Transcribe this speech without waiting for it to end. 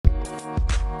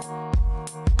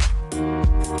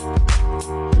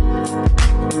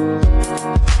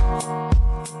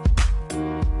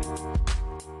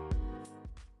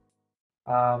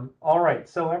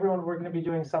so everyone, we're going to be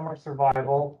doing summer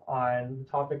survival on the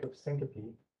topic of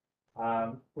syncope.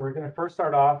 We're going to first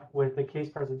start off with the case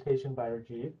presentation by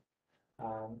Rajiv,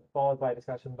 followed by a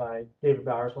discussion by David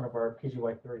Bowers, one of our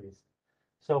PGY3s.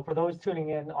 So for those tuning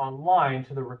in online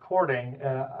to the recording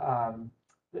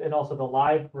and also the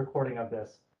live recording of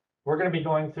this, we're going to be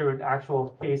going through an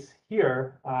actual case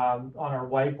here on our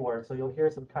whiteboard. So you'll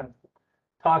hear some kind of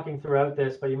talking throughout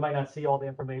this, but you might not see all the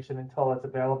information until it's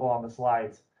available on the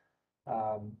slides.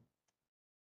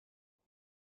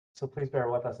 So please bear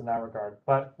with us in that regard.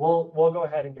 But we'll go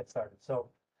ahead and get started. So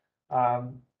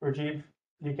Rajiv,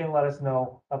 you can let us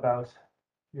know about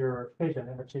your patient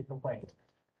and her chief complaint.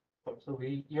 So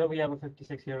we have a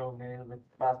 56-year-old male with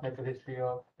past medical history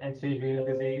of end-stage renal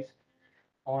disease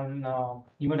on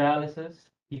hemodialysis.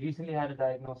 He recently had a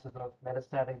diagnosis of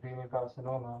metastatic renal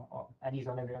carcinoma, and he's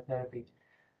on immunotherapy.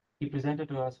 He presented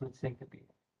to us with syncope.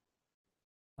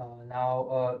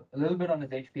 Now, a little bit on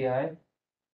his HPI.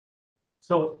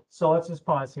 So let's just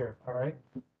pause here, all right?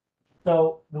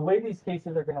 So the way these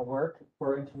cases are going to work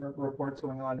for incident reports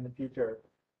going on in the future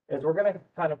is we're going to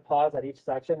kind of pause at each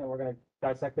section and we're going to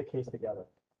dissect the case together.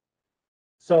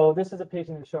 So this is a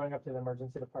patient who's showing up to the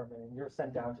emergency department and you're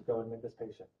sent down to go admit this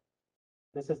patient.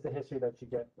 This is the history that you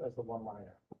get as the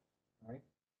one-liner, right?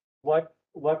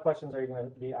 What questions are you going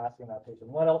to be asking that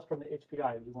patient? What else from the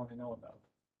HPI do you want to know about?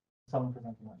 Someone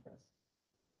presenting like this.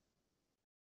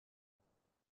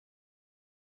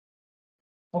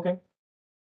 Okay.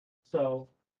 So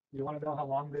you want to know how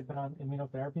long they've been on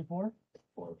immunotherapy for?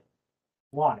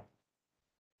 Why?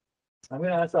 I'm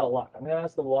going to ask that a lot. I'm going to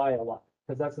ask the why a lot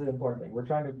because that's the important thing. We're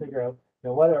trying to figure out,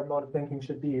 what our mode of thinking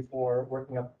should be for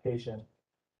working up a patient.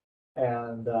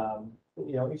 And,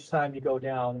 each time you go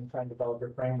down and try and develop your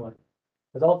framework,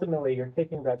 because ultimately you're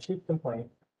taking that chief complaint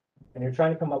and you're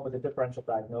trying to come up with a differential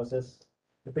diagnosis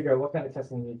to figure out what kind of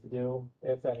testing you need to do,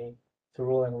 if any, to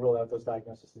rule in and rule out those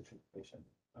diagnoses to treat the patient.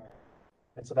 All right.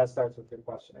 And so that starts with your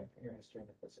questioning, your history and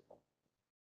the physical.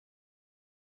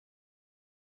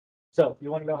 So you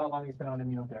want to know how long he's been on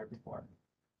immunotherapy for?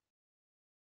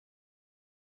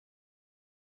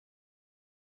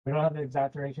 We don't have the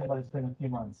exact duration, but it's been a few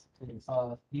months. He's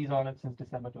on it since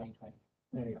December 2020.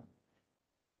 There you go.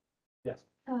 Yes.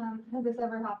 Has this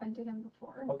ever happened to him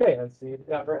before? Okay, let's see.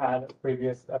 Ever had a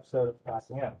previous episode of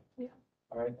passing out? Yeah.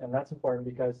 All right, and that's important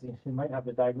because you might have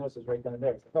the diagnosis right then and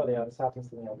there. It's like, oh yeah, this happens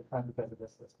to me all the time because of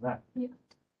this, and that. Yeah.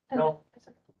 No.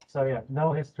 So yeah,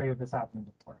 no history of this happening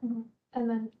before. Mm-hmm. And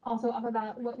then also off of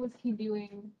that, what was he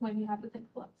doing when he had the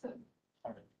syncope episode?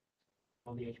 All right.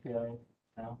 On the HPI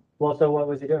now. Well, so what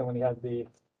was he doing when he had the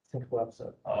syncope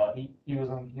episode? He was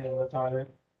in the toilet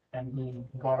and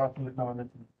he got off from the toilet.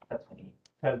 And that's when he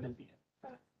felt dizzy.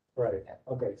 Right.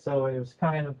 Okay. So it was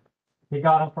kind of, he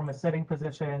got up from a sitting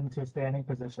position to a standing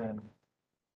position.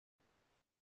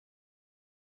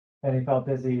 And he felt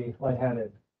dizzy,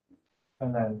 lightheaded,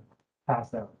 and then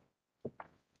passed out.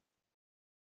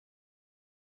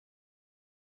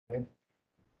 Okay.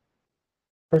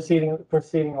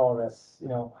 Preceding all of this,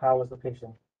 how was the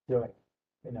patient doing?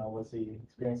 Was he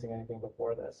experiencing anything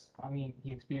before this? I mean,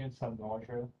 he experienced some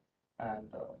nausea and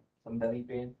some belly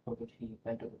pain, for which he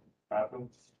went to the bathroom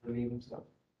to relieve himself.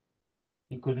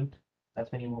 He couldn't. That's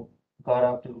when he got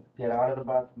up to get out of the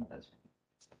bathroom.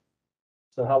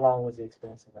 So how long was he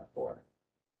experiencing that for?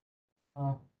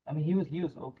 I mean, he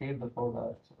was okay before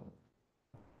that. So.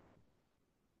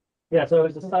 Yeah, so it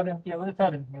was a sudden. Yeah, it was a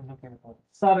sudden. He was okay before.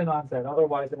 Sudden onset,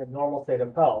 otherwise in a normal state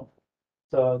of health.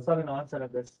 So sudden onset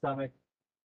of this stomach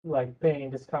like pain,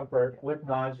 discomfort with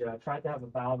nausea, tried to have a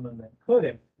bowel movement,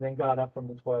 couldn't, then got up from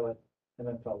the toilet and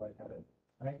then felt lightheaded.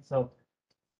 Right. So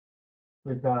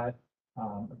we've got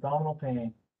abdominal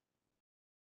pain.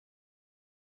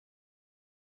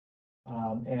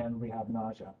 And we have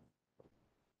nausea.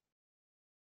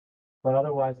 But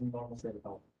otherwise in normal state of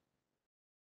health.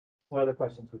 What other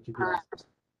questions would you be asked?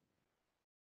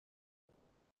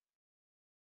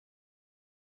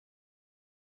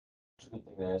 It's a good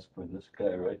thing to ask for this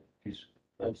guy, right? He's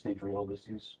end-stage renal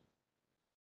disease.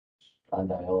 On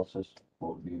dialysis,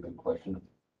 what would be a good question to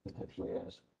potentially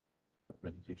ask?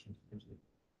 Medication.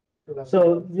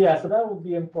 So yeah, so that will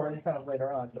be important kind of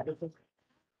later on. But this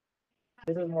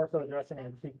is more so addressing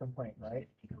a chief complaint, right?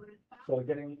 So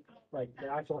getting like the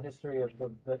actual history of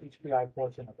the HPI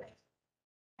portion of it.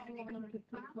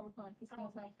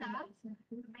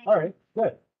 All right,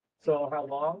 good. So how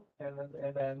long? And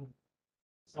then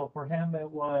so for him it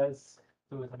was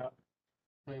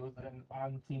an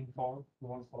unseen fall. No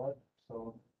one saw it,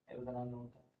 so it was an unknown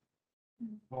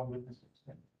time. No one witnessed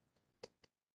it.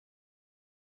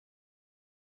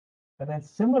 and then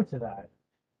similar to that,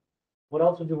 What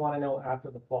else would you want to know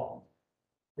after the fall?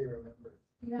 They remember.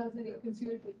 Yeah, so you can see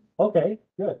it. Okay,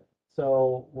 good.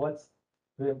 So what's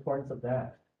the importance of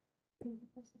that?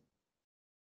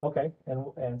 Okay,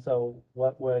 and so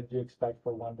what would you expect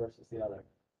for one versus the other?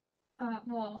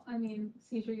 Well, I mean,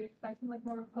 seizure, you'd expect like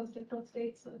more post-ictal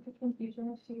states, so the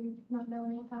confusion if you not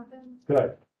knowing what happened.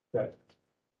 Good, good.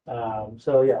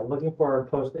 So yeah, looking for a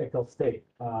post-ictal state,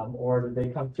 or did they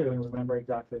come to and remember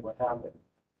exactly what happened?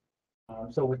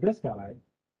 So with this guy,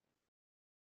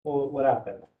 well, what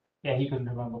happened? Yeah, he couldn't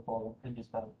remember Paul, he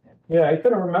just fell. Yeah, he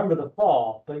couldn't remember the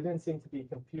fall, but he didn't seem to be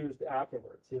confused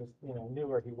afterwards. He was, knew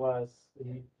where he was,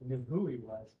 he knew who he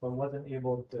was, but wasn't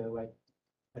able to like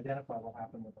identify what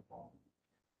happened with the fall.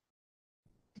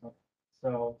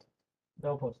 So,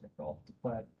 no post-ictal,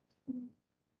 but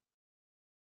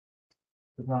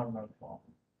does not remember the fall.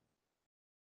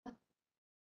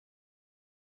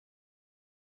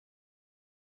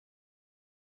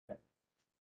 Okay.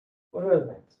 What are other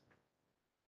things?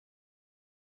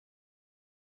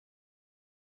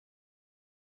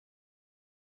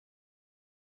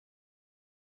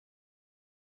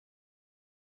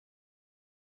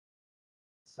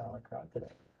 Sound like crowd today.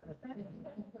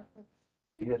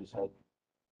 He hit his head.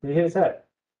 Did he hit his head?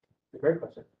 It's a great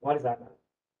question. Why does that matter?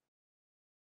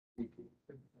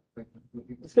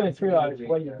 It's going to triage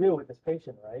what you do with this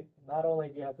patient, right? Not only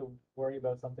do you have to worry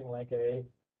about something like a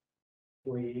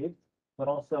bleed, but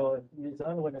also if it's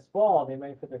an unwitnessed fall, they may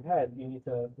hit their head. You need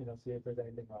to, see if there's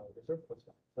anything wrong with the cervical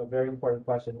spine. So, very important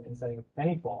question in setting up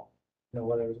any fall,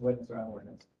 whether it's witnessed or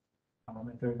unwitnessed.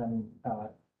 If there's any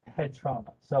head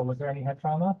trauma. So, was there any head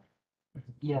trauma?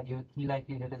 Yeah, he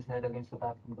likely hit his head against the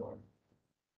bathroom door.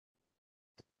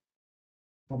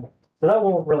 So that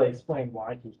won't really explain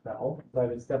why he fell,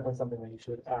 but it's definitely something that you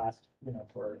should ask,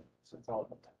 for since all of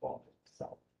the fall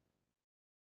itself.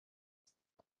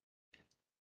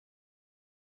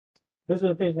 This is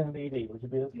a patient in the ED. Would you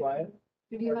be this quiet?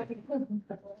 Did you have,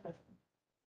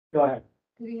 Go ahead.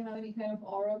 did he have any kind of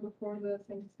aura before the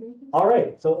Thanksgiving? All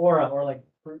right. So aura or like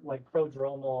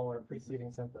prodromal or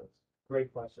preceding symptoms.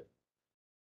 Great question.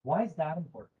 Why is that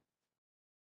important?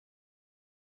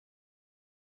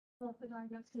 Well, if the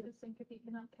diagnosis is syncope, you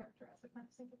cannot characterize what kind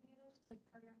of syncope it is, like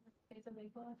cardiac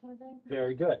vasovagal, that kind of thing.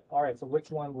 Very good. All right. So which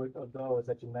one would of those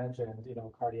that you mentioned,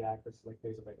 cardiac versus like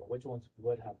vasovagal, which ones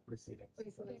would have preceding?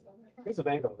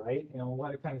 Vasovagal, right?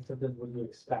 What kind of symptoms would you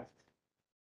expect?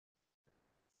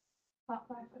 Hot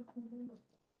flashes.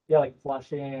 Yeah, like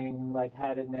flushing, like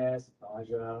headedness,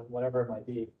 nausea, whatever it might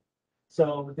be.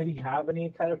 So did he have any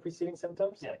kind of preceding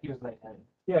symptoms? Yeah, he was lightheaded.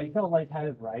 Yeah, he felt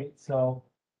lightheaded, right? So,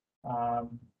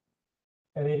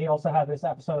 and then he also had this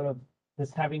episode of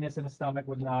this heaviness in the stomach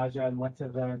with nausea and went to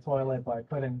the toilet, but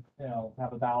couldn't,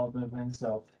 have a bowel movement.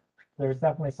 So there's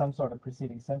definitely some sort of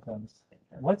preceding symptoms.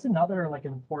 What's another like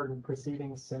important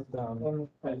preceding symptom?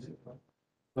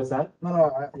 What's that?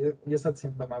 No, you said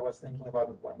symptom. I was thinking about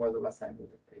when was the last time you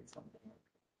did something.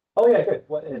 Oh yeah, good.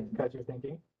 What got you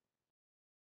thinking?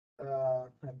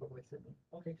 Publicity.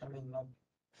 Okay. I mean, not.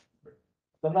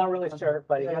 I'm not really sure,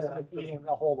 but he Yeah, hasn't been eating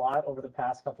a whole lot over the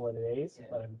past couple of days,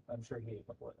 but I'm sure he ate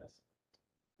before this.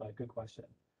 But good question.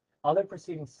 Other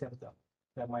preceding symptom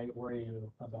that might worry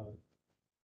you about.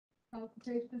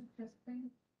 Palpitation, chest pain.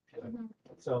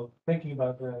 So thinking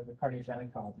about the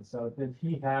cardiogenic causes. So did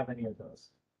he have any of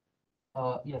those?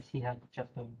 Yes, he had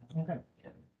chest pain. Okay. Yeah.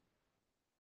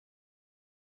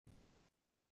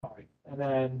 All right. And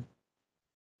then,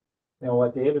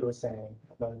 what David was saying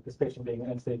about this patient being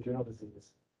end-stage renal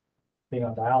disease, being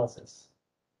on dialysis.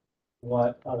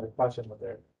 What other question would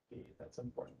there be that's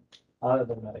important other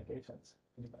than medications?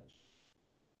 You mentioned?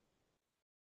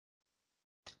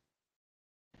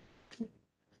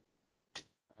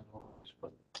 I don't know,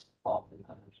 but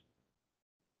oftentimes.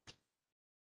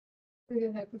 We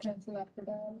get hypertensive after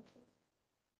that.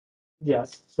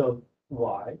 Yes, so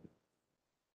why?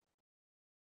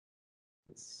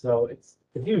 So it's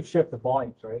a huge shift of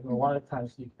volumes, right? And a lot of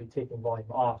times you could be taking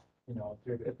volume off,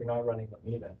 if you're not running them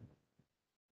even.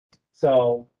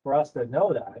 So for us to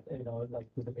know that,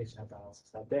 like did the patient have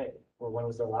dialysis that day? Or when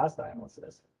was their last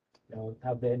dialysis?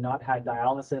 Have they not had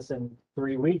dialysis in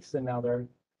 3 weeks and now their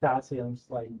potassium's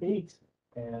like 8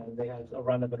 and they had a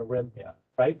run of an arrhythmia,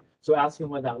 right? So asking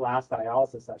when that last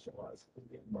dialysis session was would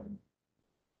be important.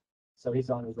 So he's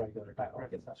on his regular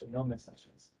dialysis session, no missed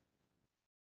sessions.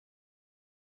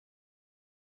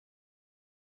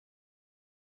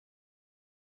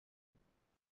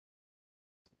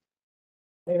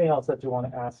 Anything else that you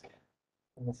want to ask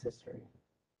in this history?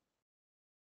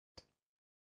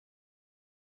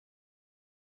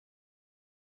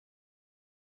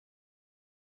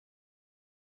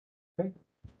 Okay.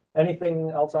 Anything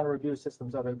else on review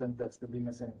systems other than this? Did we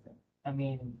miss anything? I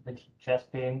mean, the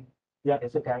chest pain Yeah,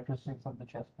 is the characteristics of the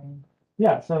chest pain.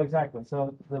 yeah, so exactly.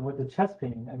 So with the chest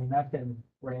pain, I mean, that can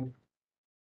range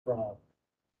from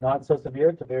not so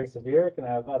severe to very severe. It can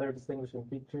have other distinguishing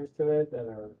features to it that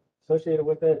are associated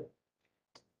with it.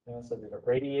 You know, so they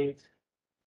radiate.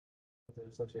 They're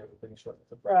associated with being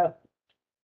shortness of breath.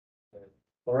 They're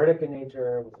Floridic in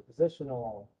nature, was it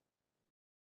positional?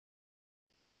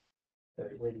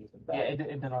 They're radiating back. Yeah, it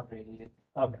did not radiate.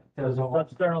 Okay, so There's it's a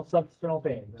no- substernal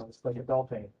pain. That was like a dull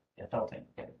pain. Yeah, nothing.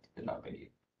 Yeah, it did not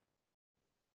radiate.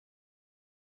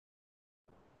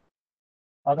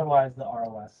 Otherwise, the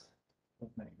ROS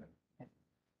was negative.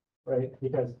 Right,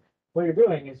 because what you're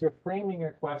doing is you're framing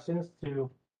your questions to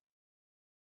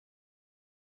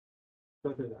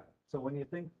go through that. So when you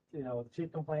think, you know,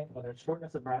 chief complaint, whether it's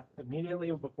shortness of breath,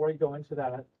 immediately before you go into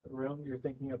that room, you're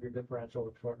thinking of your differential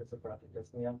of shortness of breath and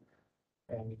dyspnea.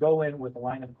 And you go in with a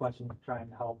line of questions to try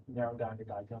and help narrow down your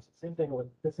diagnosis. Same thing with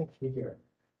syncope here.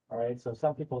 All right, so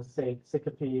some people say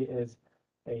syncope is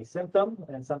a symptom,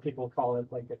 and some people call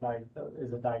it like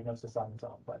a diagnosis on its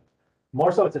own, but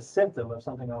more so it's a symptom of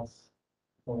something else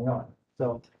going on.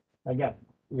 So again,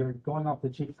 you're going off the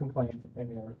chief complaint and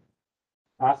you're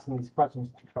asking these questions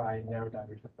to try and narrow down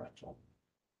your differential.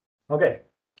 Okay.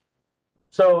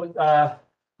 So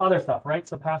other stuff, right?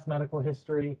 So past medical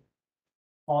history,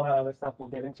 all that other stuff we'll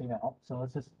get into now. So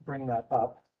let's just bring that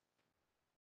up.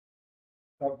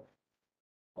 Oh,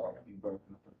 You broken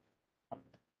up.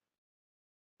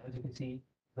 As you can see,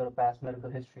 the past medical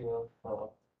history of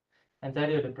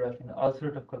anxiety or depression,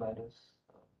 ulcerative colitis,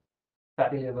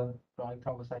 fatty liver, chronic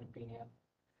thrombocytopenia,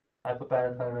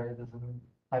 hyperparathyroidism,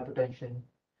 hypertension,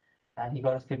 and he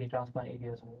got his kidney transplant 8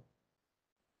 years ago.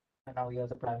 And now he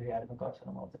has a primary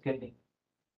adenocarcinoma of the kidney.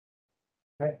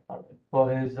 Okay.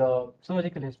 For his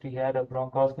surgical history, he had a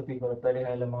bronchoscopy for a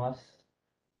perihilar mass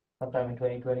sometime in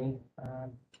 2020.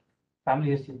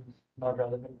 Family history is not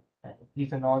relevant. And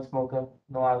he's a non-smoker,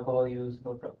 no alcohol use,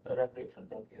 no recreational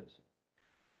drug use.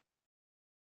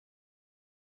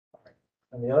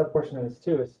 and the other portion of this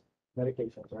too is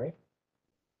medications, right?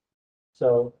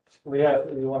 So we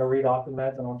want to read off the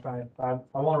meds and I'll try and,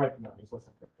 I want to write them down, just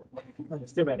listen.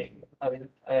 There's too many. I mean,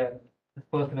 this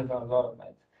person is on a lot of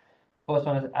meds. First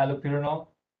one is allopurinol,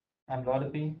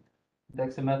 amlodipine,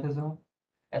 dexamethasone,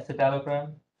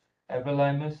 escitalopram,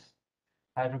 everolimus,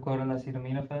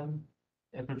 hydrocodone-acetaminophen,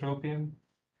 ipratropium,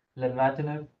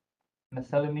 lenvatinib,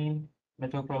 mesalamine,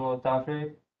 metoprolol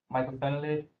tartrate,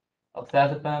 mycophenolate,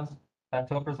 oxazepam,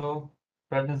 pantoprazole,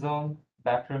 prednisone,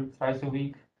 Bactrim thrice a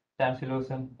week,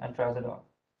 tamsulosin, and trazodone.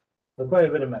 So quite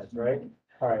a bit of meds, right?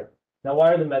 All right. Now,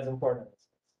 why are the meds important?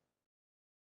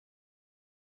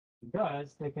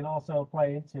 Because they can also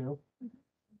play into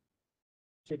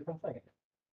chief complaint,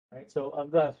 right? So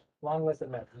of the long list of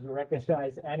meds, do you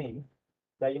recognize any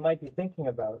that you might be thinking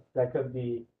about that could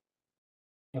be?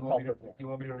 You want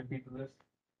me to repeat the list?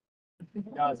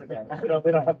 No, it's okay. We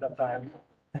don't have enough time.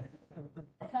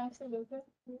 Tamsulosin,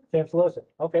 Tamsulosin.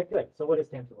 Okay, good. So what is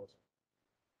tamsulosin?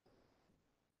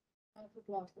 alpha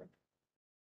blocker,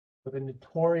 With a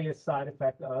notorious side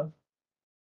effect of,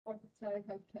 orthostatic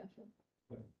hypotension.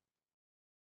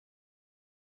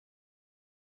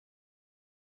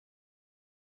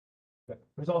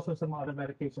 there's also some other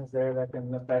medications there that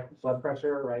can affect blood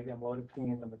pressure, right?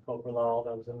 Amlodipine and metoprolol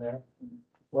that was in there.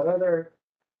 What other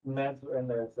meds were in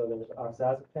there? So there was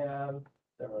oxazepam,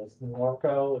 there was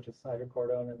Norco, which is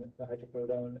hydrocodone and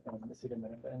hydrocodone and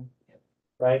acetaminophen.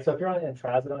 Right, so if you're on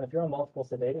trazodone, if you're on multiple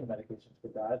sedating medications for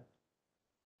that,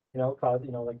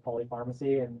 like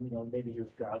polypharmacy and, maybe you're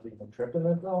drowsy and tripping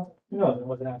and well, it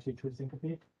wasn't actually true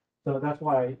syncope. So that's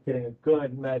why getting a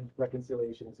good med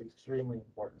reconciliation is extremely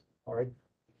important, all right?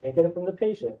 Can't get it from the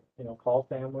patient, call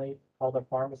family, call the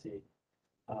pharmacy.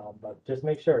 But just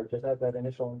make sure, just at that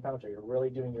initial encounter, you're really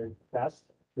doing your best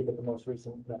to get the most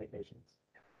recent medications.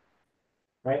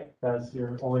 Right, because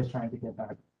you're always trying to get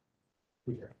back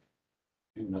here.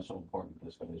 Even that's so important to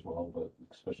this guy as well, but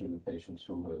especially with patients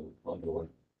who have undergone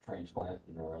transplant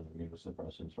and are on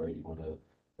immunosuppressants, right? You want to,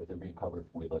 if they're being covered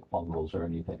with like fungals or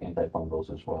anything,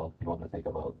 antifungals as well, you want to think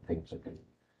about things that can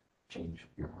change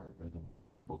your heart rhythm.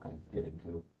 We'll kind of get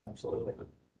into. Absolutely.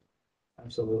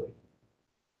 Absolutely.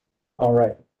 All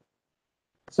right.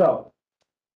 So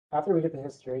after we get the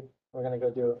history, we're going to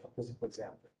go do a physical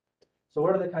exam. So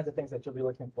what are the kinds of things that you'll be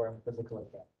looking for in a physical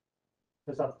exam?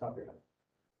 Just off the top of your head.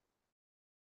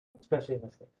 Especially in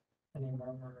this case. Any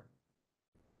murmur?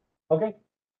 Okay.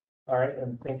 All right.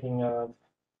 I'm thinking of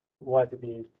what to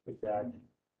be exact.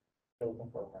 You're looking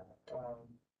for that.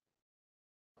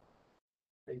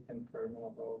 They confirm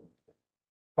about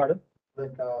Pardon?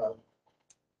 Like,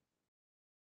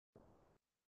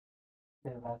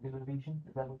 The valvular lesion,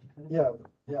 is that what you said?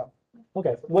 yeah,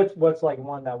 Okay, what's like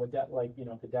one that would,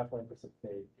 could definitely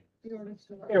precipitate Aortic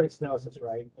stenosis. aortic stenosis,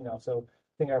 right?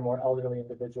 Think are more elderly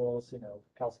individuals,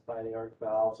 calcified aortic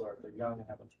valves, or if they're young and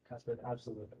have a cuspid,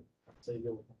 absolutely. So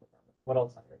you're looking for that. What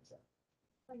else I heard say?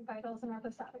 Like vitals and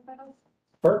orthostatic vitals.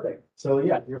 Perfect. So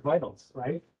yeah, your vitals,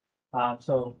 right?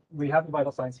 So we have the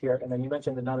vital signs here, and then you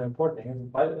mentioned another important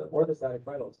thing, orthostatic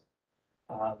vitals.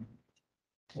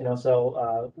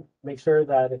 Make sure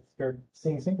that if you're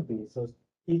seeing syncope, so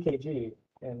EKG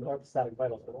and orthostatic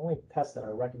vitals are the only tests that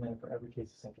are recommended for every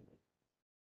case of syncope.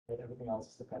 Right? Everything else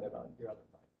is dependent on your other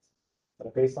findings. But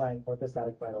a baseline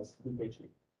orthostatic vitals, EKG,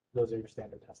 those are your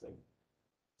standard testing.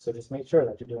 So just make sure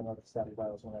that you're doing orthostatic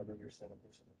vitals whenever you're seeing a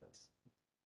patient with this.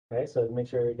 Okay, so make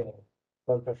sure you're getting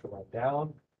blood pressure right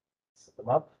down, sit them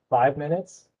up 5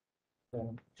 minutes,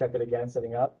 then check it again,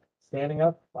 sitting up, standing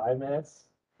up 5 minutes,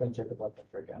 then check the blood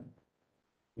pressure again.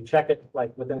 You check it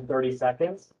like within 30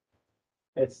 seconds,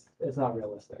 it's not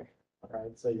realistic. All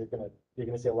right, so you're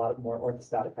gonna see a lot more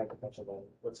orthostatic hypertension than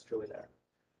what's truly there.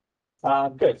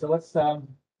 Good. So let's and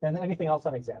anything else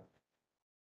on exam?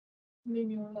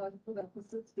 Neurological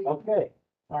deficits. Okay.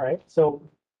 All right. So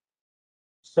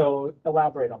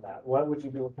elaborate on that. What would you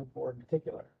be looking for in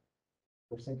particular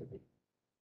for syncope?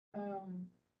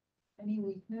 Any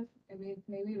weakness? I mean,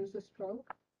 maybe it was a stroke.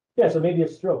 Yeah. So maybe a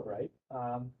stroke, right?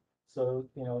 So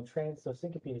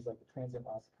syncope is like a transient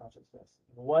loss of consciousness.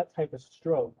 What type of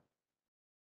stroke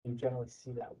do you generally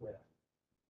see that with?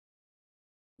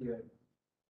 Yeah.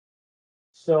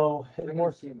 So I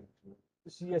more. can see him.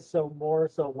 Yes, so more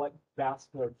so what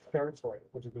vascular territory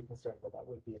would you be concerned with? That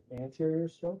would be an anterior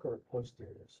stroke or a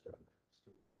posterior stroke?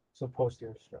 So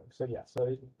posterior stroke. So yeah,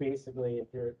 so basically if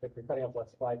you're cutting up blood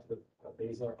supply to the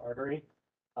basilar artery,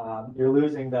 you're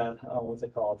losing the what's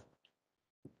it called?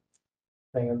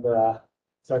 Thing in the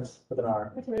starts with an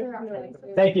R.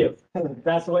 Thank you.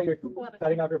 That's what you're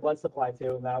cutting off your blood supply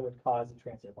to, and that would cause a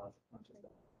transient loss of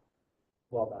consciousness.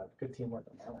 Well done. Good teamwork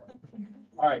on that one.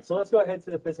 All right, so let's go ahead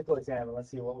to the physical exam and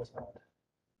let's see what was found.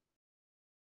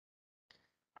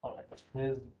 All right,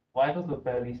 his vitals were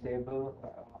fairly stable,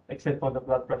 except for the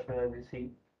blood pressure that we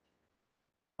see.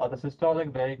 The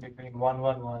systolic varied between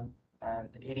 111 and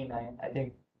 89. I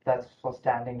think that's for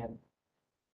standing and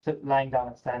lying down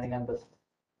and standing, and the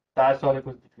diastolic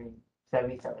was between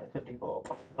 77 and 54,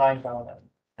 lying down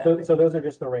and So those are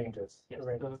just the ranges. yes, The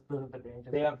ranges. those are the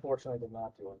ranges. They unfortunately did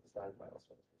not do orthostatic vitals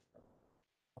for this.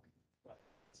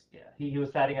 Yeah, he was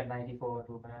starting at 94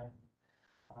 too bad.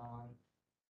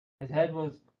 His head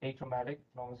was atraumatic,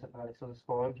 normocephalic, so the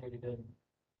skull really didn't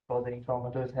cause any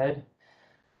trauma to his head.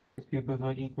 His pupils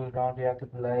were equal, round,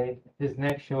 reactive to light. His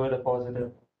neck showed a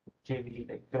positive JV,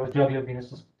 like there was jugular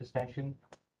venous distension.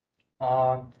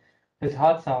 His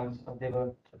heart sounds, they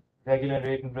were regular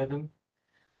rate and rhythm.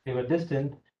 They were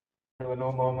distant. There were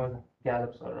no murmurs,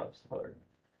 gallops, or rubs heard.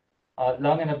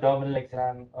 Lung and abdominal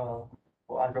exam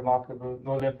were unremarkable.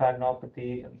 No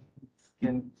lymphadenopathy, and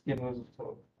skin was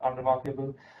so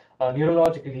unremarkable.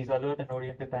 Neurologically, he's alert and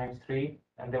oriented ×3,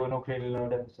 and there were no cranial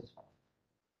nerve deficits found.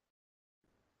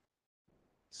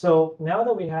 So now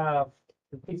that we have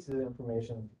the pieces of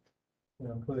information,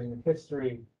 including the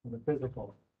history and the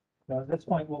physical, now at this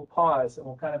point we'll pause and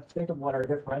we'll kind of think of what our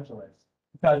differential is.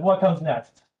 Because what comes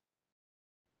next?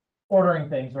 Ordering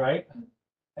things, right?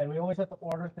 And we always have to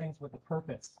order things with a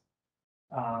purpose,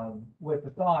 with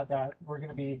the thought that we're going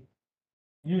to be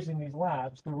using these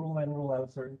labs to rule in, rule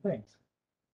out certain things.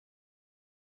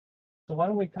 So why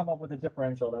don't we come up with a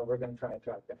differential that we're going to try and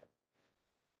track down?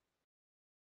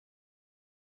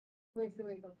 Where's the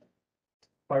vagal?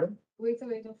 Pardon? Where's the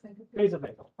vagal syncope?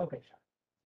 Vasovagal. Okay, sure.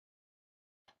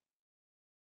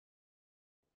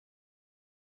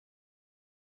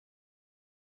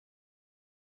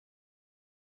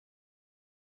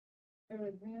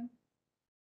 Arrhythmia.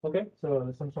 Okay,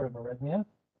 so some sort of arrhythmia.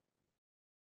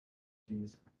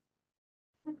 Jeez.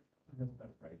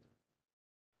 That's right.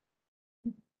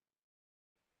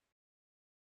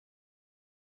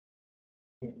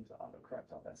 Can't use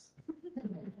autocorrect on this.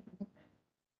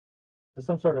 So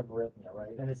some sort of arrhythmia,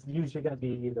 right? And it's usually going to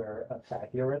be either a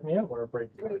tachyarrhythmia or a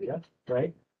bradycardia,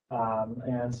 right?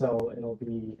 And so it'll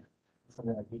be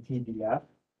something like VT-VF.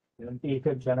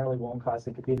 AFib generally won't cause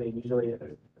syncope. They usually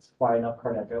supply enough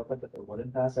cardiac output that they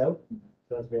wouldn't pass out.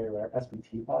 So that's very rare.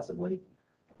 SVT possibly,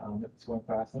 if it's going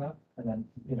fast enough. And then,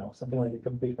 something like a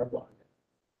complete heart block.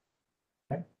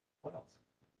 Okay, what else?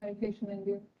 Medication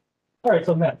induced. All right,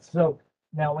 so meds. So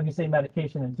now when you say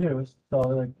medication induced, so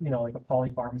like a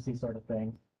polypharmacy sort of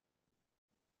thing.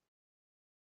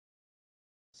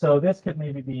 So this could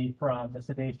maybe be from the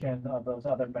sedation of those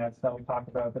other meds that we talked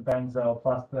about, the benzo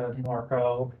plus the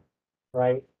Norco,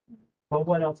 right? But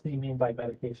what else do you mean by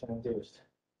medication induced?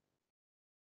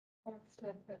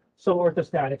 So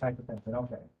orthostatic hypotension,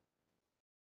 okay.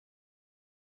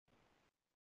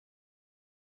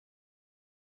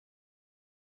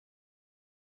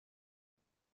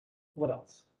 What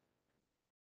else?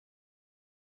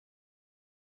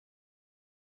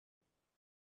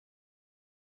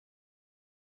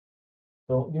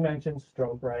 So you mentioned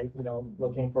stroke, right? You know,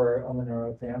 looking for on the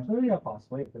neuro exam. So yeah,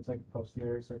 possibly if it's like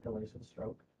posterior circulation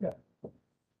stroke. Yeah.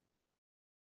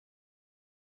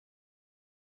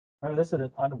 I mean, this is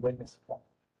an unwitnessed fall.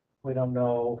 We don't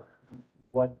know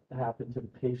what happened to the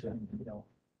patient, you know.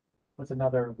 What's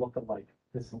another look-alike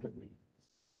this could be?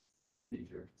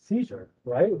 Seizure,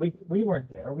 right? We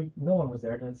weren't there. No one was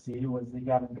there to see was he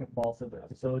having convulsive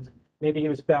episodes. Maybe he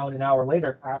was found an hour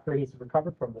later after he's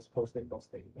recovered from this post-ictal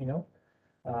state, you know?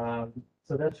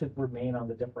 So that should remain on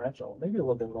the differential, maybe a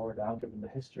little bit lower down given the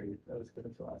history that was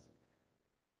given to us.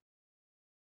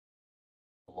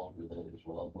 Along with that as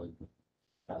well, like,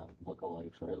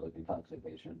 lookalikes, right, like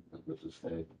intoxication, versus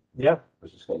say, Yeah,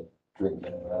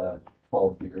 drinking,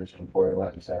 12 beers before I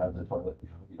let out of the toilet, you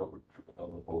don't know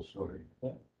the whole story.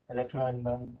 Electrolyte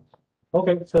imbalance.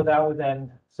 okay, so that would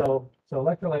then, so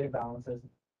electrolyte imbalances,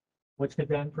 which could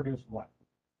then produce what?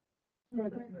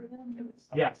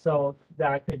 Yeah, so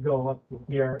that could go up to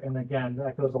here, and again,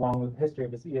 that goes along with the history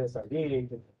of this ESRD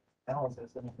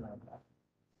analysis and everything like that.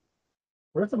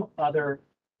 What are some other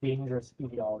dangerous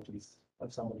etiologies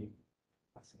of somebody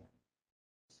passing it?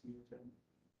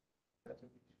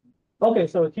 Okay,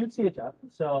 so acute CHF,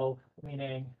 so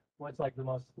meaning what's like the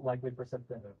most likely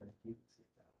precipitant of an acute CHF?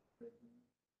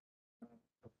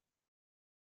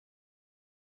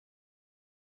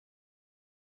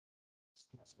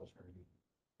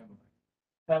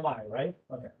 MI, right?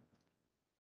 Okay.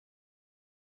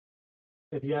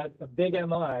 If you had a big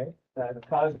MI that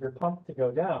caused your pump to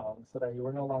go down so that you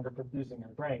were no longer producing your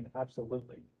brain,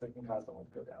 absolutely, it can cause someone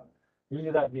to go down.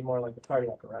 Usually that'd be more like a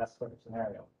cardiac arrest sort of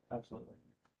scenario. Absolutely.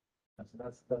 So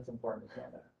that's important to know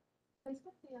that.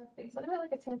 What about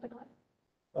like a tamponade?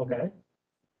 Okay.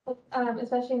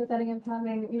 Especially with him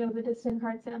having, you know, the distant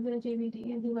heart sounds in a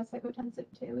JVD, and he was hypotensive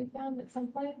too, we found at some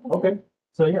point. Okay.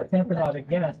 So yeah, tamponade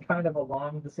again is kind of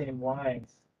along the same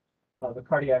lines of the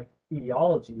cardiac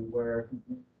etiology where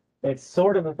it's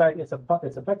sort of it's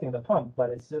affecting the pump, but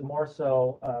it's more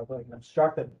so like an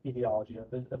obstructive etiology,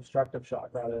 an obstructive shock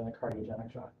rather than a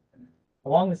cardiogenic shock.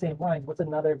 Along the same lines, what's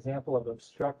another example of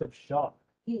obstructive shock?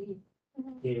 EE.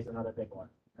 PE is another big one,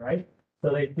 right?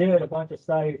 So they did a bunch of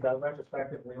studies that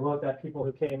retrospectively looked at people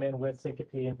who came in with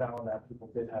syncope and found that people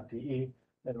did have PE,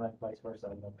 and like vice versa,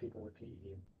 you know, people with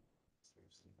PE.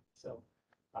 So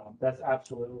that's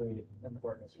absolutely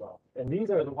important as well. And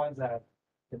these are the ones that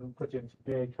can put you into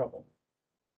big trouble.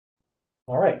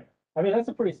 All right. I mean, that's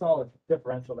a pretty solid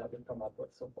differential that we've come up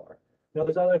with so far. You know,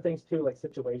 there's other things too, like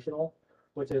situational,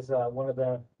 which is one of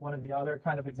the other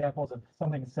kind of examples of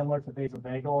something similar to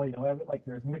vasovagal. You know, like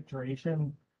there's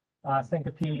micturition,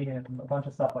 syncope, and a bunch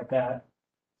of stuff like that.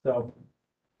 So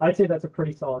I'd say that's a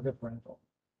pretty solid differential.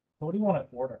 So what do you want to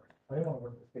order? How do you want to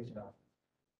work this patient out?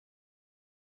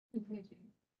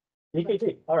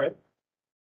 EKG. All right.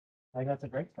 I think that's a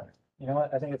great start. You know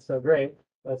what? I think it's so great.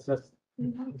 Let's just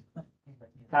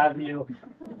have you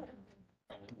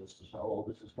This is how old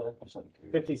this is, guy?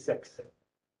 56. Does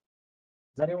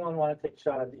anyone want to take a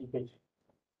shot at the EKG?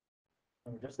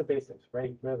 I mean, just the basics,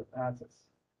 right? Rhythm, answers.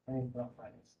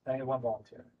 Anyone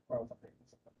volunteer or something.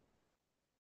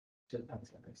 Just I'm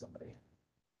just gonna pick somebody.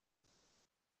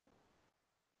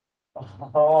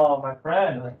 Oh, my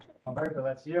friend, Alberto,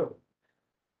 that's you.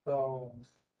 So,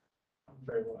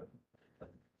 very well.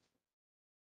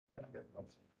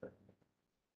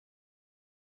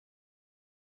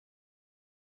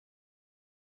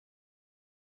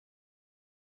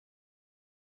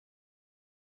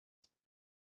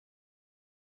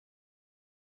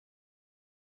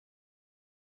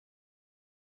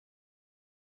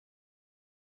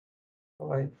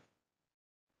 I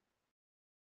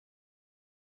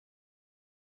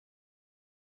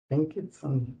think it's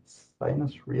on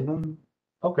sinus rhythm,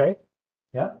 Okay,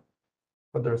 yeah.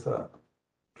 but there's a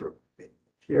drop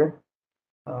here.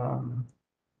 Oh,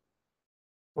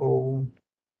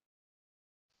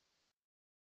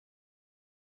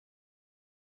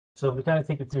 So we kind of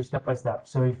take it through step by step.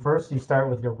 So first you start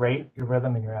with your rate, your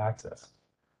rhythm, and your axis.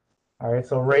 All right,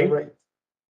 so rate. right.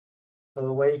 So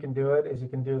the way you can do it is you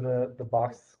can do the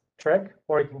box trick,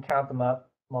 or you can count them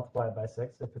up, multiply it by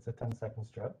 6 if it's a 10-second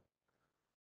strip.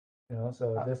 You know,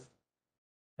 so this,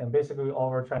 And basically,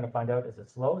 all we're trying to find out is it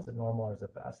slow, is it normal, or is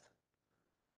it fast?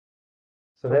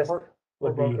 So So this for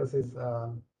would be, boxes is,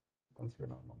 consider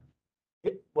normal.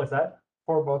 what's that?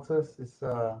 4 boxes is,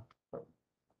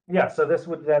 Yeah, so this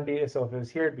would then be, so if it was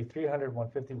here, it'd be 300,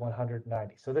 150,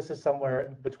 190. So this is somewhere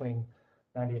in between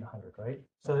 90 and 100, right?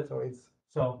 So, so it's,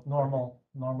 so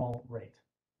normal rate.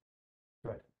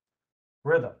 Good.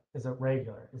 Rhythm, is it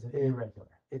regular? Is it irregular?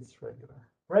 it's regular.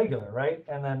 Regular, right?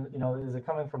 And then, you know, is it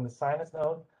coming from the sinus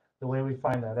node? The way we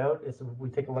find that out is we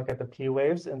take a look at the P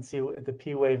waves and see what the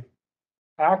P wave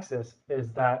axis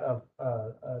is that of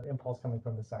an impulse coming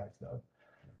from the sinus node.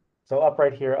 So up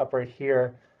right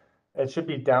here, it should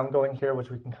be down going here, which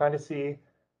we can kind of see a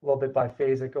little bit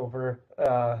biphasic over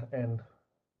and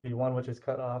V1, which is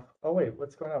cut off. Oh wait,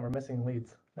 what's going on? We're missing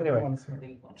leads. Anyway, One's here.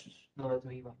 No, that's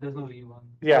V1. There's no V1.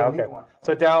 yeah, So lead okay. one.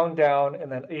 So down, down,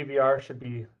 and then AVR should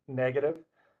be negative.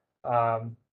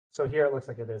 So here it looks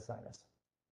like it is sinus.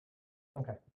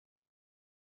 Okay.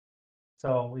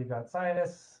 So we've got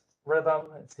sinus, rhythm,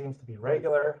 it seems to be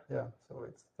regular. Yeah, so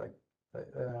it's like,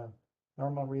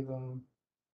 normal rhythm,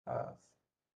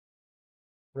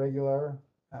 regular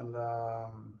and,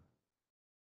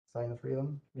 sinus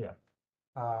rhythm. Yeah.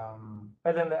 Um,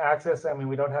 And then the axis, I mean,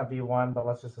 we don't have V1, but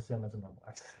let's just assume it's a normal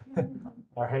axis.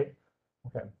 All right,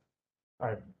 okay. All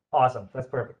right, awesome, that's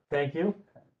perfect, thank you.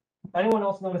 Anyone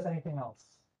else notice anything else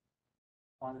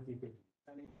on the DP?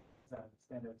 Any that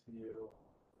stand out to you?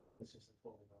 It's just a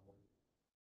totally normal.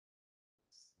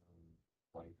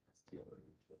 Like, the other,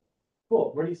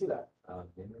 Cool, where do you see that?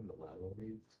 maybe in the lateral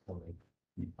reads, kind of like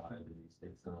V5 and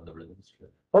V6 on the rhythm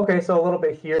strip. Okay, so a little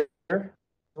bit here, is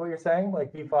what you're saying,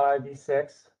 like V5, V6, I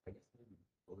guess maybe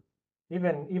both.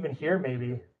 even here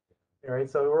maybe. All right,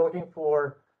 so we're looking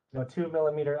for, 2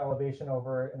 millimeter elevation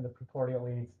over in the precordial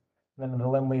leads, and then in the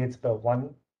limb leads about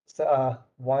 1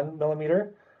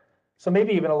 millimeter. So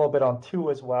maybe even a little bit on 2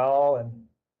 as well, and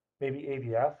maybe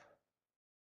AVF.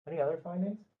 Any other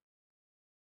findings?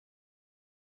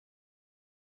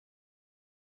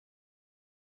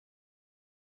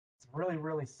 It's really,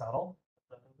 really subtle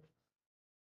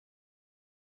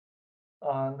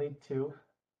on lead 2.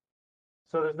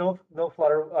 So there's no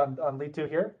flutter on lead 2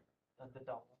 here? At the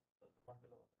top, the one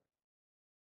below.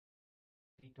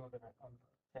 V2 on the right, on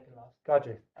the second last.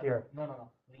 Gotcha, here.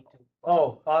 No, V2.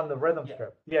 Oh, on the rhythm Yeah.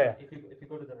 strip. Yeah. If you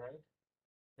go to the right,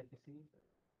 like you see.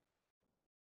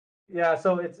 Yeah,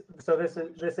 so this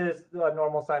is a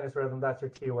normal sinus rhythm. That's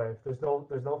your T wave. There's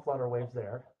no flutter waves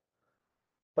there.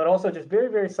 But also just very,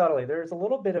 very subtly, there's a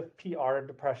little bit of PR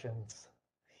depressions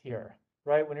here,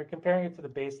 right? When you're comparing it to the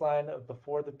baseline of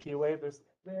before the P wave, there's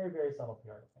very, very subtle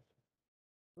PR depressions.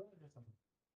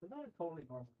 They're not totally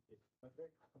normal, but very,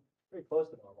 very close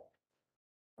to normal,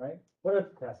 right? What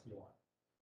other tests do you want?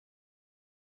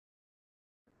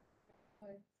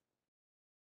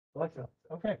 Electrons.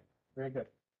 Okay, very good.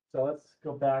 So let's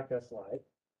go back a slide.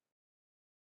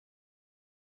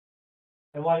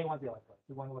 And why do you want the electrolytes?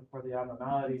 You want to look for the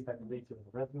abnormalities that can lead to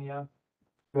arrhythmia.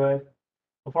 Good.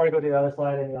 Before I go to the other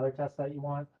slide, any other tests that you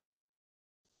want?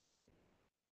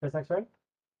 Chest X-ray?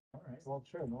 All right, well,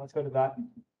 sure. Well, let's go to that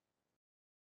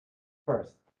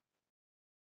first.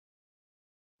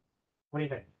 What do you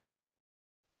think?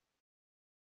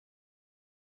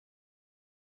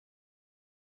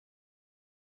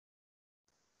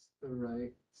 the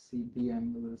right CT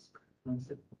angle is.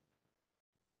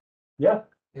 Yeah,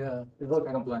 Yeah, it looks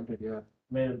kind of blunted, yeah.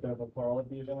 made a bit of a pleural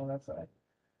effusion on that side.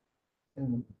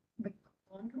 And Like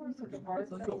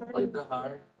the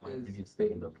heart If you is,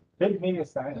 stay in the big media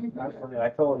sign, actually, I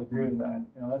totally agree with that.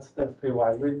 That's pretty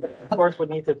wide. We, of course, would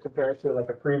need to compare it to like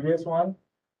a previous one.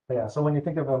 But yeah, so when you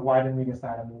think of a widened media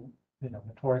sign, I mean,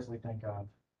 notoriously think of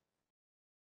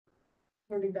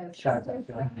Pretty bad. Shadow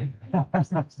Tech.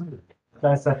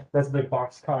 That's a big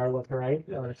boxcar look, right?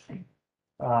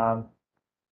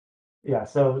 Yeah,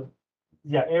 so,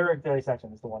 yeah, aortic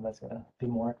dissection is the one that's gonna be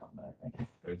more common, I think.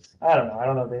 It's I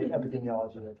don't know the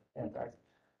epidemiology of anthrax.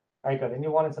 All right, good, and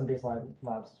you wanted some baseline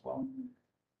labs as well.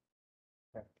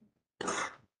 Okay.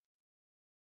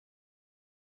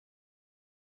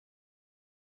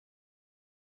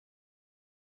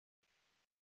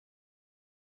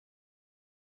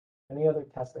 Any other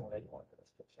testing that you want for this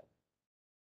patient?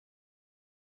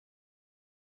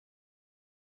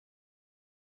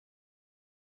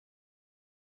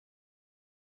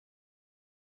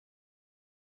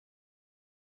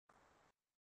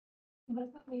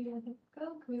 That's not me, I think, go,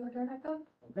 can we order an echo?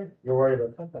 Okay, you're worried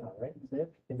about fentanyl, right? See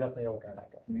it? You can definitely order an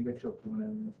echo. you get your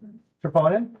phone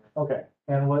Troponin? Okay,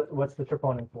 and what's the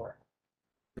troponin for?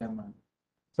 and,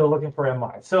 So looking for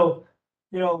MI. So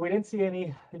we didn't see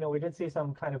any, we did see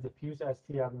some kind of diffuse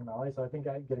ST abnormality, so I think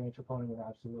getting a troponin would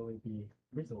absolutely be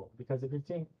reasonable, because if you're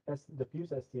seeing diffuse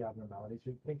ST abnormalities,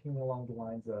 you're thinking along the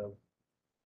lines of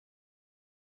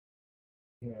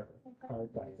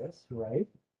pericarditis, right?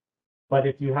 But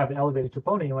if you have elevated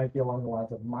troponin, you might be along the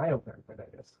lines of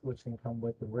myopericarditis, which can come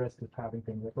with the risk of having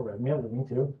things like arrhythmia leading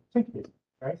to syncope,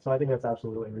 right? So I think that's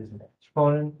absolutely reasonable.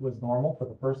 Troponin was normal for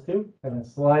the first two, and then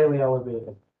slightly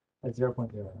elevated at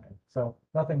 0.09. So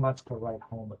nothing much to write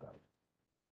home about.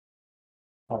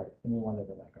 All right, give me one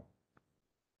other echo.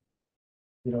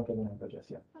 You don't get an echo just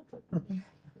yet.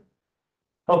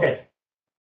 Okay.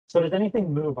 So does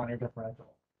anything move on your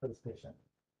differential for this patient?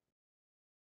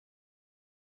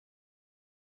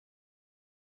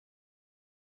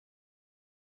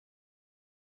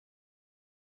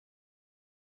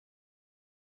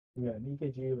 You got an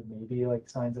EKG with maybe like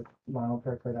signs of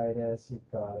myopericarditis.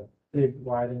 You've got a big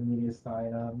widening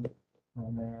mediastinum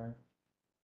on there.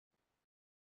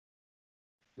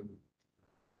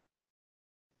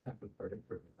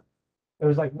 It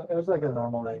was like a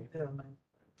normal rate.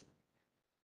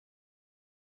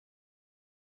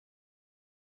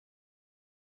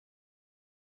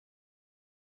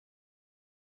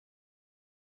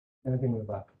 Anything move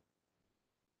up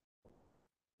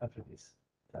after these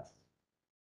tests?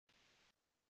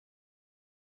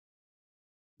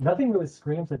 Nothing really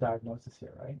screams a diagnosis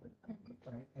here, right?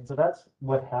 Right. And so that's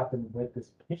what happened with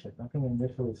this patient. Nothing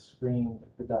initially screamed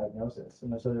the diagnosis.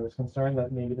 And so there was concern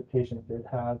that maybe the patient did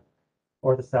have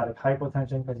orthostatic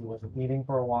hypotension because he wasn't eating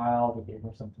for a while. They gave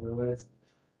him some fluids.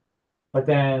 But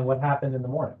then what happened in the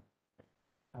morning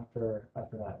after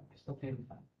that? Still feeling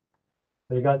fine.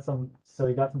 So he got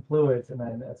some fluids, and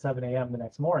then at 7 a.m. the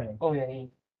next morning, Oh, yeah,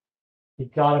 he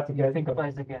got up to he get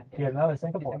syncopized again. he had another He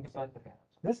syncope. syncopized again.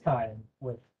 This time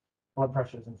with blood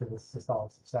pressures into the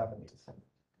systolic 70s.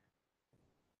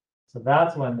 So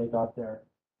that's when they got their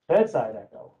bedside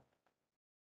echo.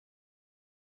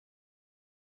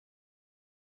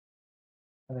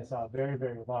 And they saw a very,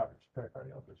 very large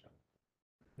pericardial effusion.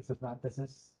 This is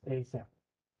a sample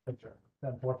picture.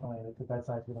 Unfortunately, at the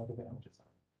bedside, we don't get the images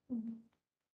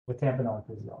with tamponade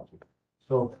physiology.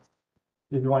 So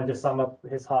if you want to just sum up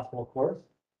his hospital course,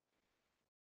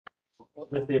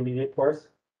 with the immediate course,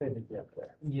 they think you have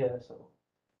there. Yeah, so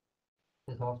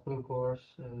his hospital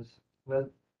course is, well,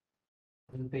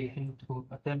 the patient who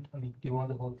attempt, I mean, do you want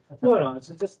the whole? No, it's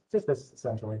just this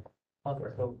essentially.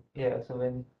 Okay, so, yeah, so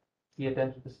when he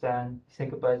attempted to stand, he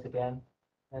syncopized again,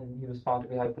 and he was found to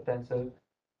be hypertensive.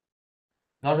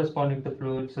 Not responding to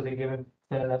fluid, so they gave him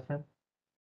phenylephrine.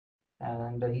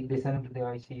 And they sent him to the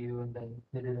ICU, and then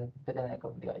they did an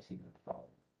echo in the ICU.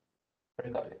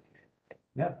 Pretty good.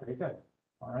 Yeah, pretty good.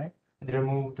 All right. They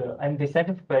removed, and they sent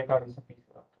him to pericarditis.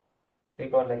 They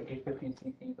got like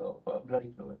 850 cc's of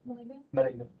bloody fluid.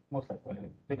 Malignant, most likely,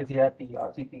 because he had the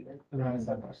RCT,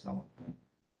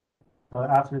 right?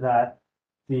 After that,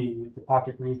 the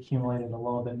pocket reaccumulated a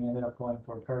little bit and he ended up going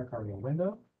for a pericardial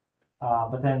window,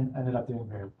 but then ended up doing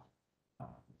very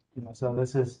well. So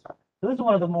this is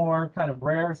one of the more kind of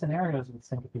rare scenarios with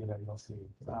syncope that you'll see.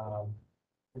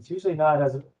 It's usually not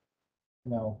as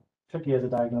tricky as a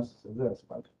diagnosis as this,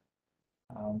 but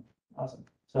awesome.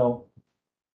 So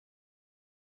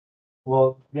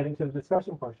we'll get into the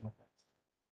discussion portion of things.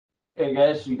 Hey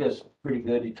guys, you guys pretty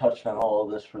good. You touched on all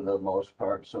of this for the most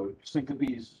part. So syncope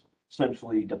is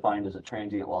essentially defined as a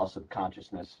transient loss of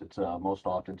consciousness. It's most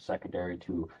often secondary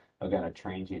to, again, a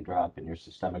transient drop in your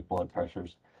systemic blood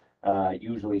pressures.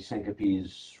 Usually syncope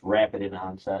is rapid in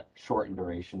onset, short in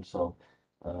duration, so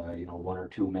 1 or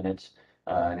 2 minutes,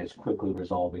 and it's quickly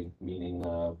resolving, meaning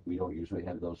we don't usually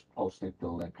have those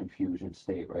post-ictal, that confusion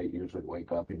state, right? You usually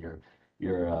wake up and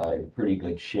you're in pretty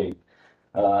good shape.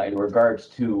 In regards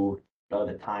to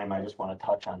the time, I just want to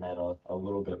touch on that a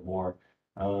little bit more.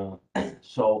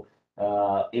 So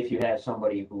if you have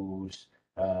somebody who's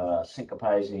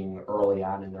syncopizing early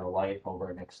on in their life over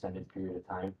an extended period of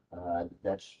time,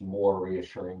 that's more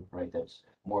reassuring, right? That's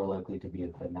more likely to be a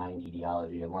benign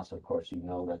etiology, unless, of course, you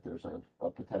know that there's a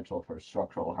potential for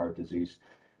structural heart disease.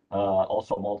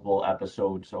 Also, multiple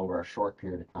episodes over a short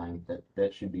period of time,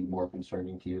 that should be more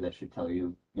concerning to you. That should tell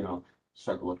you,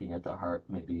 start looking at the heart,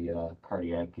 maybe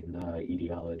cardiac and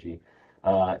etiology.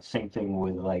 Same thing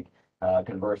with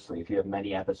conversely, if you have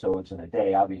many episodes in a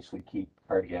day, obviously keep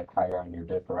cardiac higher on your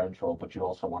differential, but you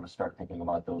also want to start thinking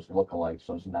about those lookalikes,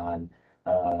 those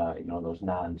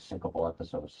non-syncopal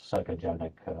episodes,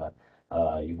 psychogenic.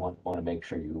 You want to make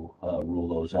sure you rule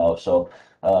those out. So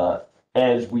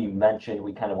As we mentioned,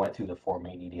 we kind of went through the four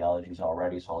main etiologies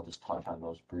already, so I'll just touch on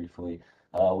those briefly.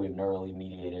 We have neurally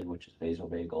mediated, which is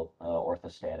vasovagal,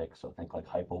 orthostatic, so think like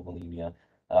hypovolemia,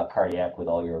 cardiac with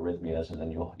all your arrhythmias, and then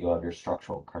you'll have your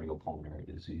structural cardiopulmonary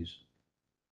disease.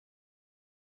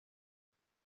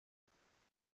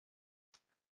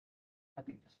 I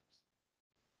think this.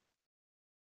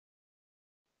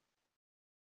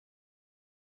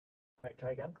 Right,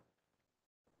 try again.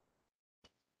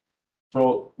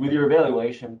 So with your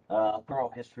evaluation,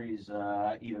 thorough histories,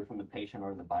 either from the patient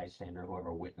or the bystander,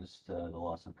 whoever witnessed the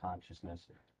loss of consciousness.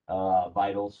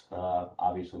 Vitals,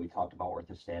 obviously we talked about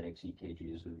orthostatics,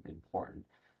 EKG is important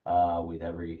with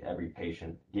every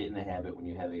patient. Get in the habit when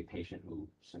you have a patient who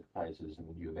sympathizes and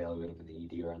you evaluate them in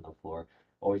the ED or on the floor,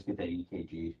 always get that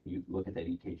EKG. You look at that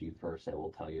EKG first, that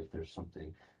will tell you if there's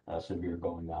something severe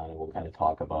going on, and we'll kind of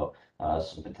talk about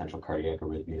some potential cardiac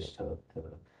arrhythmias to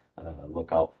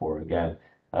look out for. Again,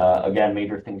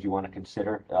 major things you want to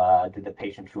consider. Did the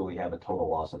patient truly have a total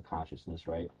loss of consciousness,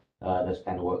 right? That's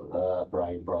kind of what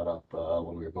Brian brought up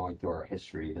when we were going through our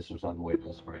history. This was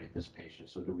unwitnessed, right, this patient.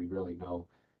 So do we really know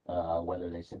whether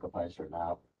they sympathized or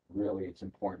not? Really, it's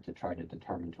important to try to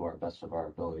determine to our best of our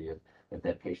ability if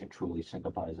that patient truly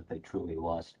sympathized, if they truly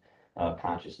lost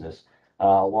consciousness.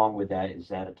 Along with that, is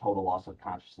that a total loss of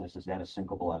consciousness? Is that a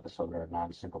syncopal episode or a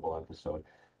non-syncopal episode?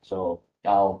 So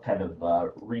I'll kind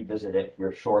of revisit it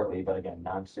here shortly, but again,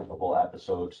 non-syncopal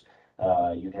episodes,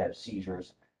 you'd have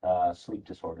seizures, sleep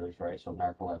disorders, right? So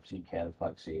narcolepsy,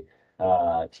 cataplexy,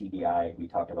 TBI, we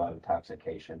talked about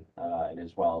intoxication, and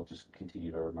as well, just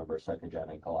continue to remember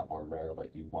psychogenic, a lot more rare, but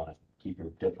you want to keep your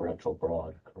differential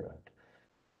broad, correct?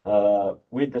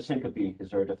 With the syncope, is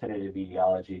there a definitive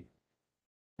etiology?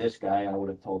 This guy, I would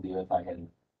have told you if I had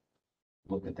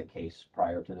looked at the case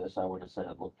prior to this, I would have said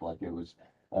it looked like it was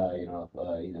either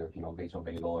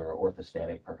vasovagal or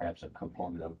orthostatic, perhaps a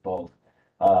component of both,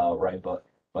 right? But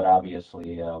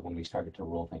obviously, when we started to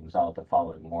rule things out the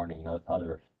following morning,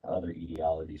 other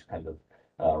etiologies kind of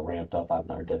ramped up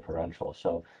on our differential.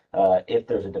 So if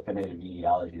there's a definitive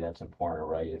etiology, that's important,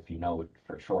 right? If you know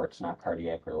for sure it's not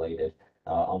cardiac related,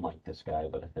 unlike this guy,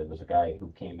 but if it was a guy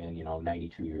who came in,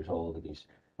 92 years old and he's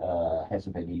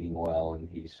hasn't been eating well and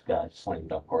he's got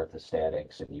slammed up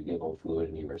orthostatics and you give him fluid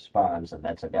and he responds, and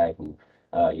that's a guy who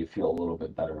you feel a little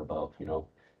bit better about,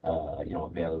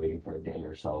 evaluating for a day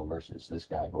or so versus this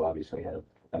guy who obviously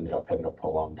ended up having a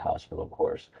prolonged hospital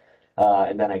course.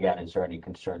 And then again, is there any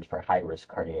concerns for high risk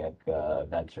cardiac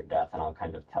events or death? And I'll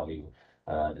kind of tell you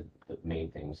the main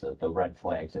things, the red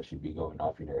flags that should be going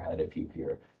off in your head if you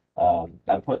hear.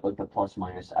 I put like the plus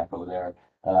minus echo there.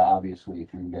 Obviously,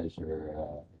 if you guys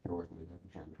are if you're working with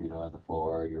on the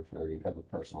floor, you have a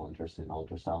personal interest in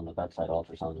ultrasound. The bedside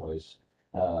ultrasound is always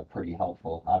pretty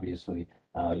helpful. Obviously,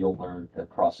 you'll learn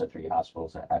across the three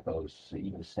hospitals that echoes,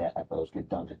 even stat echoes, get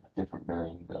done at different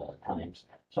varying times.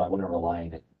 So I wouldn't rely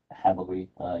on it heavily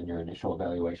in your initial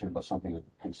evaluation, but something to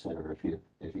consider if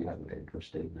you have an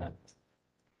interest in that.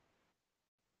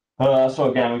 So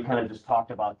again, we kind of just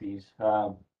talked about these.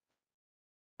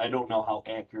 I don't know how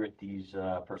accurate these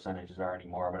percentages are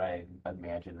anymore, but I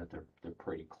imagine that they're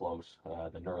pretty close.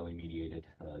 The neurally mediated,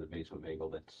 the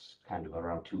vasovagal, that's kind of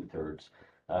around 2/3.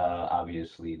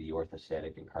 Obviously, the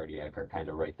orthostatic and cardiac are kind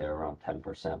of right there around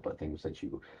 10%, but things that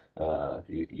you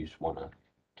just want to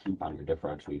keep on your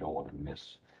differential, you don't want to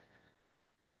miss.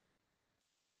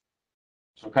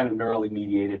 So kind of neurally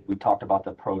mediated, we talked about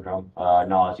the prodrome,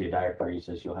 nausea,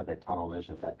 diaphoresis, you'll have that tunnel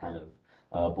vision, that kind of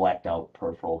blacked out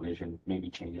peripheral vision, maybe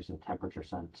changes in temperature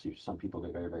sense. Some people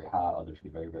get very, very hot, others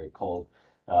get very, very cold.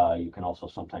 You can also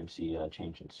sometimes see a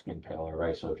change in skin pallor,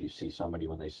 right? So if you see somebody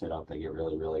when they sit up, they get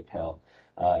really, really pale,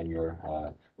 and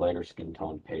your lighter skin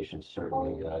tone patients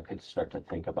certainly could start to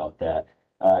think about that.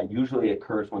 Usually it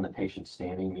occurs when the patient's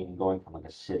standing, meaning going from like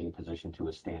a sitting position to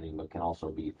a standing, but can also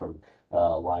be from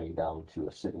lying down to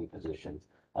a sitting position.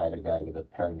 I had a guy with a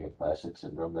paraneoplastic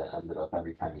syndrome that ended up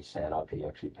every time he sat up, he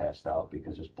actually passed out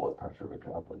because his blood pressure would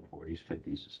drop in 40s,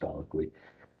 50s systolically.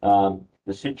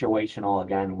 The situational,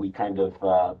 again, we kind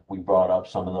of, we brought up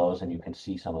some of those and you can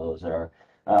see some of those there.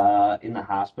 In the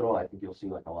hospital, I think you'll see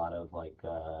like a lot of like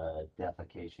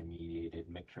defecation mediated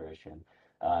micturition.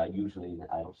 Usually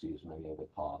I don't see as many of the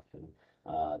cough and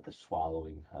the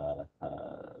swallowing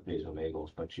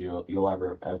vasovagals, but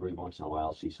you'll every once in a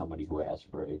while see somebody who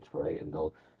aspirates, right? And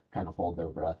they'll kind of hold their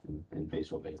breath and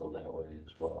vasovagal that way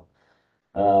as well.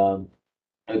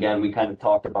 Again, we kind of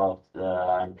talked about,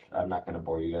 I'm not going to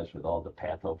bore you guys with all the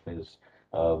pathophys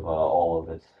all of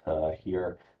it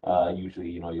here. Usually,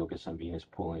 you'll get some venous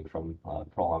pooling from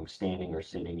prolonged standing or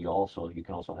sitting. You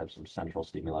can also have some central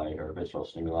stimuli or visceral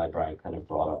stimuli. Brian kind of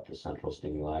brought up the central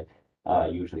stimuli.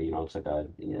 Usually, it's like a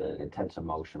intense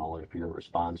emotional or fear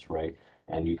response, right?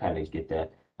 And you kind of get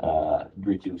that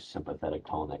reduced sympathetic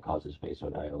tone that causes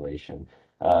vasodilation.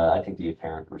 I think the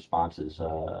apparent response is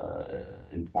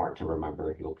important to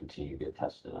remember. You'll continue to get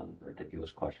tested on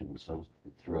ridiculous questions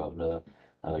throughout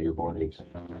your board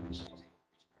exams.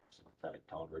 Sympathetic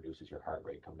tone reduces your heart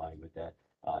rate combined with that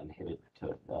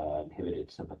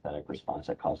inhibited sympathetic response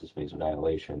that causes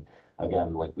vasodilation.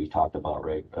 Again, like we talked about,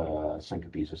 right?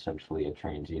 Syncope is essentially a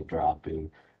transient drop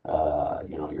in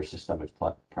your systemic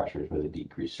pressures with a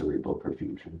decreased cerebral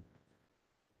perfusion.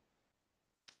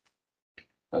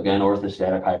 Again,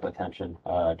 orthostatic hypotension,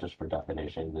 just for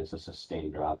definition, is a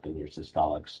sustained drop in your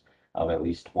systolics of at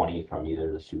least 20 from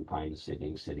either the supine to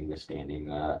sitting, sitting to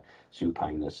standing,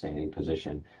 supine to standing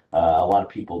position. A lot of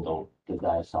people don't, the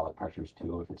diastolic pressures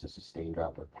too, if it's a sustained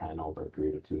drop of 10 over a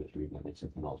period of 2 to 3 minutes,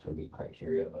 it can also meet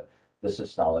criteria, but the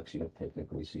systolics you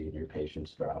typically see in your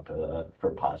patients drop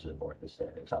for positive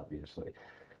orthostatics, obviously.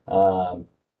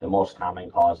 The most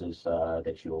common causes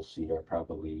that you'll see are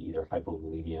probably either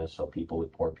hypovolemia, so people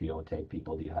with poor PO intake,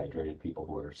 people dehydrated, people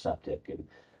who are septic, and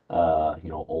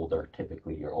older.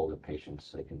 Typically, your older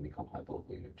patients, they can become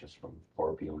hypovolemic just from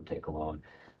poor PO intake alone,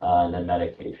 and then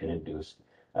medication induced.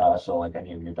 So like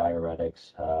any of your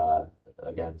diuretics,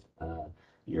 again,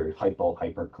 your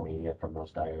hyperkalemia from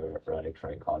those diuretics,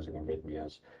 right, causing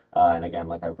arrhythmias. And again,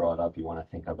 like I brought up, you want to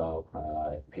think about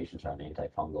patients on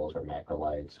antifungals or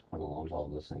macrolides, quinolones, all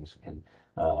of those things can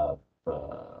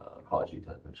cause you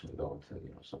to eventually go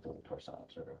into something like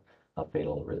torsades or a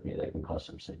fatal arrhythmia that can cause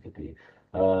some syncope.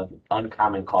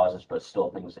 Uncommon causes, but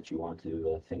still things that you want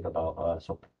to think about.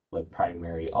 So like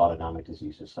primary autonomic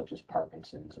diseases such as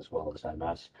Parkinson's as well as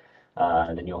MS.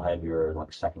 And then you'll have your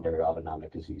like secondary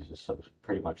autonomic diseases, so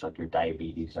pretty much like your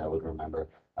diabetes, I would remember,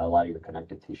 a lot of your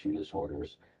connective tissue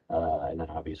disorders, and then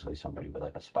obviously somebody with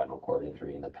like a spinal cord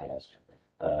injury in the past,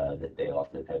 that they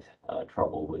often have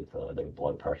trouble with their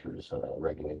blood pressures,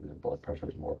 regulating their blood pressure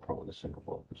is more prone to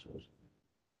syncopal episodes.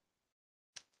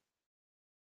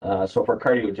 So for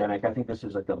cardiogenic, I think this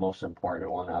is like the most important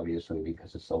one, obviously,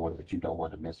 because it's the one that you don't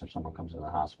want to miss if someone comes in the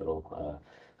hospital.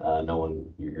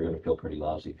 You're going to feel pretty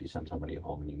lousy if you send somebody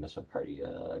home and you miss a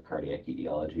cardiac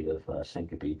etiology of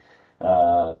syncope.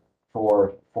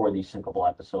 For these syncopal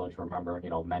episodes, remember,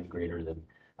 men greater than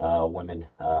women,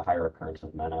 higher occurrence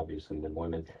of men, obviously, than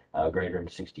women, greater than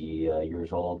 60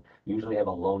 years old, usually have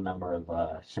a low number of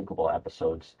syncopal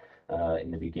episodes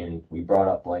in the beginning. We brought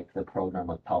up like the program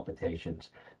of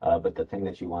palpitations, but the thing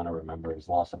that you want to remember is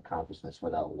loss of consciousness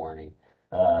without warning.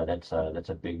 That's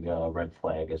a big red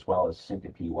flag, as well as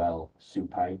syncope while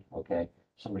supine. Okay,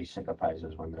 somebody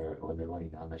syncopizes when they're laying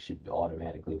down. That should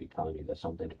automatically be telling you that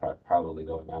something's probably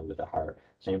going on with the heart.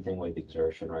 Same thing with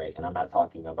exertion, right? And I'm not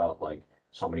talking about like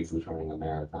somebody who's running a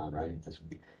marathon, right?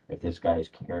 If this guy's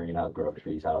carrying out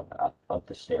groceries up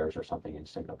the stairs or something and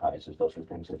syncopizes, those are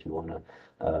things that you want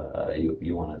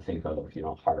to think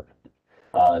of, heart.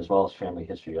 As well as family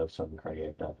history of some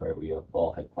cardiac death, right? We have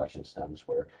all had question stems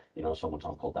where, someone's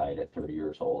uncle died at 30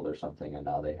 years old or something, and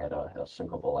now they had a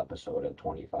syncopal episode at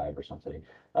 25 or something.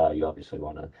 You obviously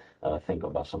want to think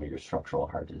about some of your structural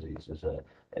heart diseases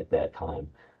at that time.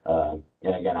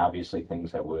 And again, obviously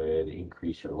things that would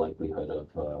increase your likelihood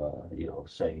of,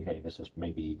 saying, hey, this is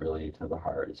maybe related to the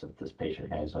heart, is if this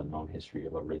patient has a known history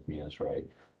of arrhythmias, right?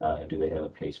 Do they have a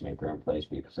pacemaker in place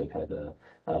because they've had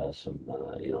some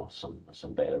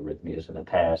bad arrhythmias in the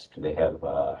past? Do they have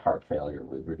heart failure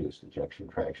with reduced ejection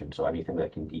fraction? So anything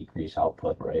that can decrease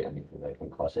output, right? Anything that can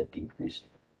cause a decreased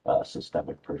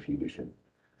systemic perfusion.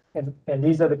 And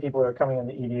these are the people that are coming in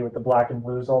the ED with the black and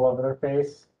blues all over their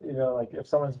face. Like if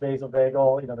someone's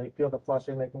vasovagal, they feel the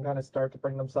flushing, they can kind of start to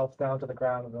bring themselves down to the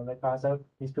ground and then they pass out.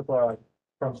 These people are like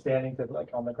from standing to like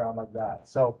on the ground like that.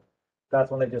 So that's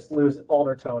when they just lose all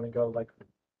their tone and go like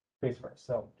face first.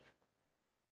 So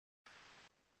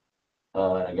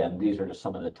again, these are just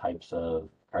some of the types of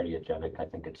cardiogenic. I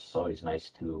think it's always nice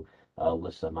to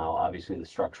list them out. Obviously, the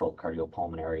structural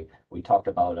cardiopulmonary. We talked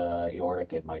about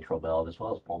aortic and mitral valve, as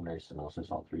well as pulmonary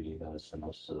stenosis. All three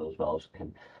stenosis of those valves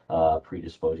can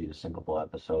predispose you to syncopal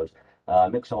episodes.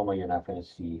 Myxoma, you're not going to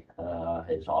see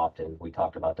as often. We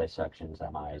talked about dissections,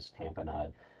 MIs,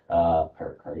 tamponade,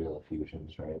 pericardial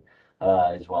effusions, right?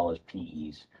 As well as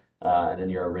PEs. And then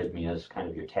your arrhythmias, kind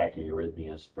of your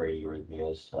tachyarrhythmias,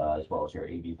 bradyarrhythmias, as well as your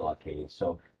AV blockades.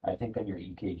 So I think on your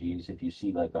EKGs, if you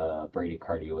see like a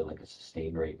bradycardia with like a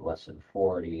sustained rate less than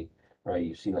 40, right?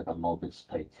 You see like a Mobitz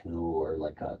type 2 or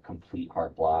like a complete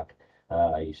heart block.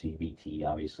 You see VT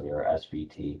obviously or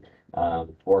SVT.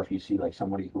 Or if you see like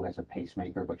somebody who has a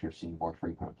pacemaker, but you're seeing more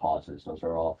frequent pauses, those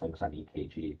are all things on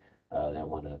EKG that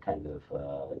want to kind of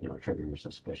trigger your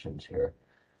suspicions here.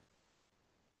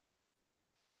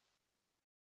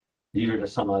 These are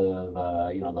just some of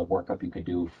the workup you could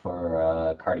do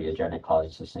for cardiogenic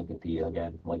causes of syncope.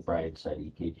 Again, like Brian said,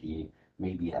 EKG,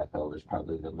 maybe echo is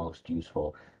probably the most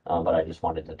useful. But I just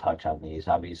wanted to touch on these.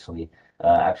 Obviously,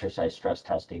 exercise stress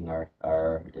testing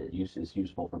is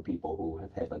useful for people who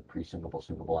have had like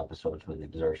pre-syncopal episodes with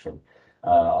exertion.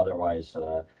 Otherwise,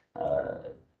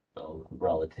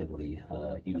 relatively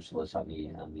useless on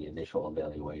the initial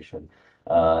evaluation.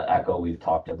 Echo we've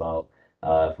talked about.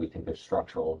 If we think there's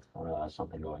structural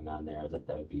something going on there, that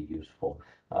would be useful.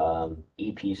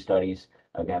 EP studies,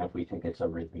 again, if we think it's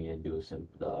arrhythmia inducing,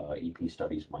 EP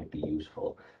studies might be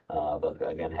useful. But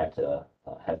again, have to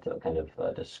kind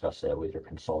of discuss that with your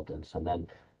consultants. And then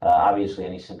obviously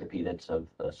any syncope that's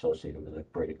associated with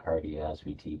like bradycardia,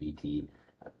 SVT, VT,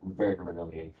 very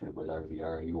rarely anything with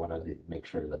RVR. You want to make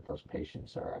sure that those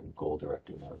patients are on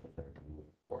goal-directed medical therapy moving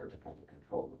forward to kind of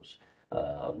control those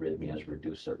arrhythmias,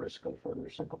 reduce their risk of further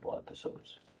syncopal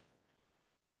episodes.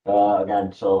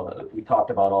 Again, so we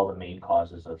talked about all the main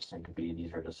causes of syncope.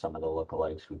 These are just some of the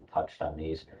lookalikes. We've touched on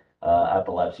these.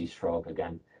 Epilepsy, stroke,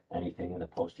 again, anything in the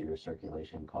posterior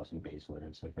circulation causing basilar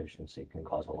insufficiency can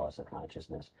cause a loss of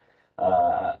consciousness.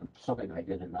 Something I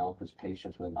didn't know is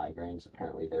patients with migraines,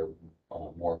 apparently they're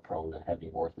more prone to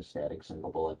having orthostatic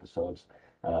syncopal episodes.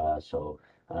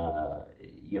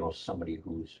 Somebody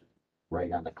who's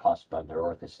right on the cusp on their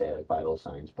orthostatic vital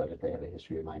signs, but if they have a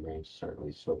history of migraines,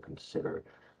 certainly still consider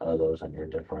those on your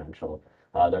differential.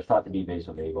 They're thought to be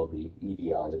vasovagal. The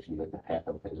etiology, like the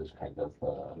pathophys, is kind of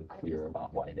unclear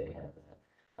about why they have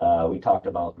that. We talked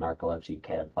about narcolepsy,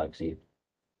 cataplexy.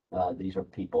 These are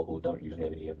people who don't usually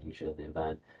have any amnesia of the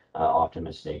event, often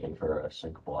mistaken for a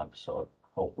syncopal episode.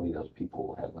 Hopefully those people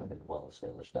will have a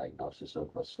well-established diagnosis of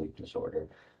a sleep disorder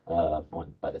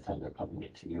by the time they're coming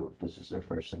into you, if this is their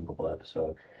first syncopal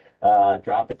episode.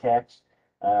 Drop attacks.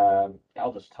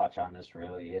 I'll just touch on this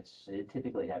really. It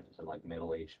typically happens in like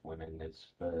middle-aged women.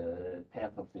 It's the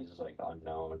pathophys is like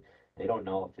unknown. They don't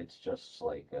know if it's just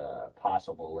like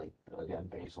possible, like again,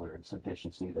 basilar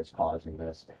insufficiency that's causing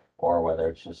this, or whether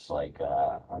it's just like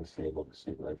unstable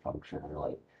vestibular function, or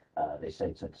like they say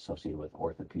it's associated with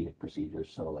orthopedic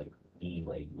procedures, so like knee,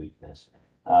 leg weakness.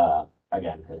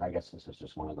 Again, I guess this is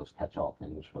just one of those catch-all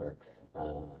things where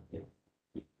you're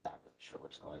not really sure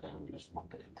what's going on. You just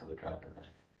lump it into the drug.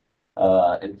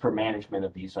 And for management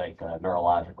of these like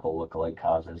neurological lookalike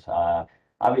causes,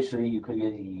 obviously you could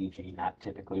get EEG, not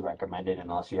typically recommended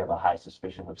unless you have a high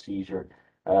suspicion of seizure.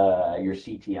 Your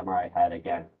CT MRI head,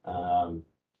 again,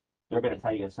 they're going to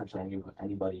tell you essentially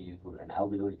anybody an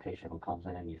elderly patient who comes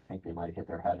in and you think they might hit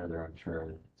their head or they're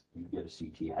unsure, you get a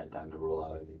CT head done to rule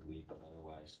out any bleed, but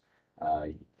otherwise,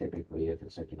 typically if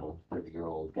it's a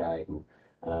 30-year-old guy who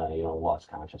lost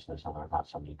consciousness on a hot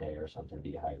sunny day or something,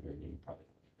 dehydrated, you probably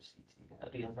need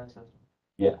a CT head. DFS.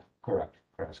 Yeah, correct.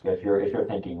 If you're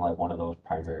thinking like one of those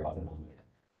primary autonomic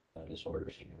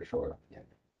disorders, for sure. Yeah.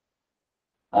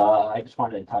 I just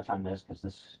wanted to touch on this because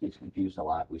this gets confused a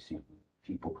lot. We see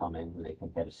people come in who they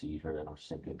think had a seizure and are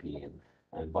syncope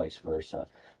and vice versa.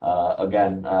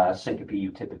 Again, syncope,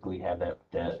 you typically have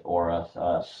that aura.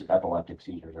 Epileptic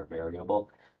seizures are variable.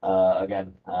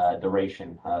 Again,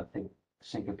 duration. I think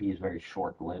syncope is very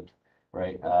short-lived,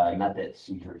 right? Not that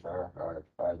seizures are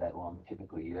that long,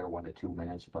 typically either 1 to 2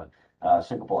 minutes, but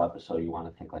syncopal episode, you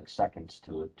want to think like seconds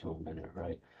to a minute,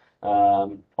 right?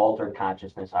 Altered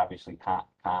consciousness, obviously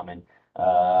common.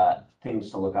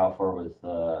 Things to look out for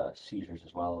with seizures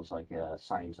as well as like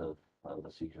signs of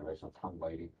the seizure, right? So tongue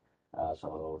biting.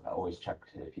 So always check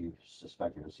if you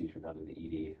suspect a seizure done in the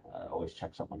ED. Always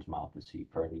check someone's mouth to see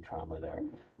for any trauma there.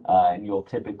 And you'll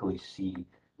typically see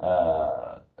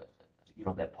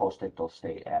that postictal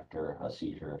state after a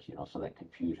seizure, so that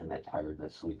confusion, that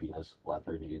tiredness, sleepiness,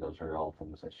 lethargy, those are all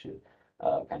things that should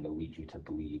kind of lead you to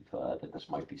believe that this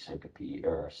might be syncope,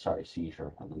 or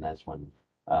seizure. And then that's when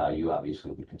you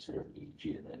obviously would consider an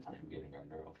EEG at that time, getting our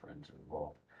neuro friends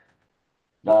involved.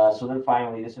 So then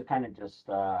finally, this is kind of just,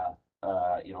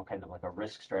 kind of like a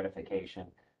risk stratification.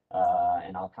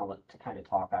 And I'll kind of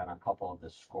talk on a couple of the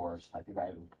scores. I think I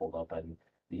haven't pulled up on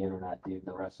the internet. The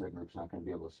rest of the group's not going to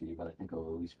be able to see, but I think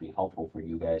it'll at least be helpful for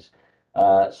you guys.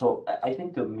 So I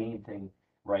think the main thing,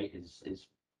 right, is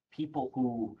people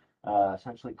who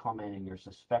essentially come in and you're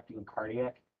suspecting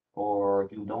cardiac, or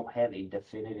you don't have a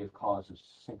definitive cause of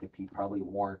syncope, probably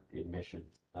warrant admission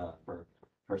for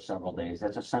for several days.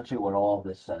 That's essentially what all of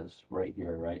this says right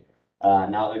here, right?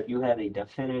 Now, if you have a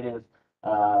definitive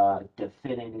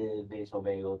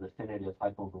vasovagal, definitive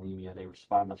hypovolemia, they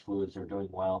respond to fluids, they're doing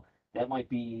well. That might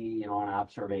be, you know, an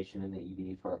observation in the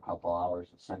ED for a couple hours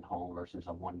and sent home versus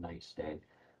a one-night stay.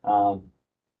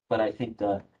 But I think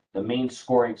the main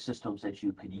scoring systems that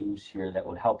you could use here that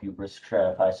would help you risk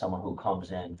stratify someone who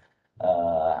comes in,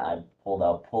 I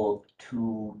pulled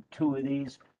two of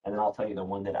these, and then I'll tell you the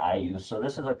one that I use. So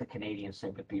this is like the Canadian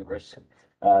syncope risk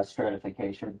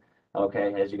stratification.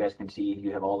 Okay, as you guys can see,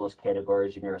 you have all those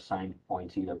categories and you're assigned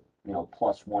points, either, you know,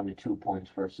 +1 to 2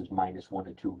 points versus -1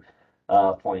 to 2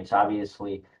 points.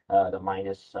 Obviously, the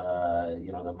minus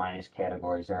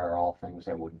categories are all things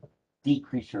that would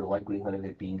decrease your likelihood of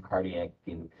it being cardiac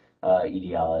in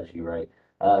etiology, right?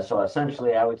 So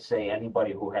essentially, I would say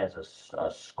anybody who has a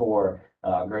score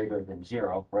greater than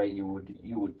 0, right? You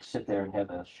would sit there and have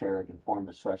a shared informed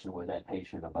discussion with that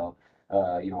patient about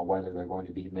whether they're going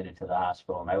to be admitted to the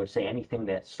hospital. And I would say anything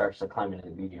that starts to climb into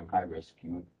medium high risk,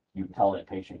 you tell that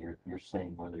patient you're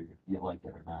saying whether you like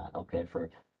it or not, okay, for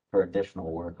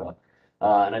additional workup.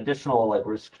 An additional like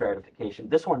risk stratification.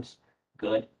 This one's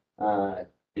good.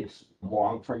 It's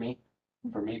long for me.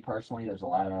 For me personally, there's a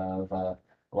lot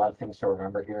of things to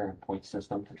remember here in point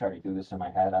system to try to do this in my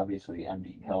head. Obviously,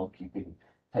 MD Calc, you can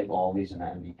type all these in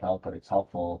MD Calc, but it's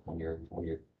helpful when you're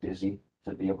busy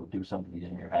to be able to do something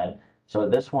in your head. So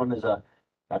this one is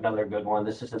another good one.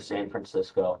 This is the San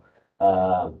Francisco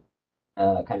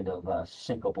kind of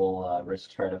syncopal risk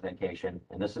stratification,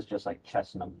 and this is just like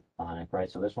chest mnemonic, right?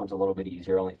 So this one's a little bit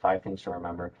easier. Only 5 things to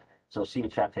remember. So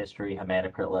CHF history,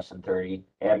 hematocrit less than 30,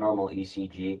 abnormal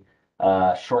ECG,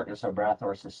 shortness of breath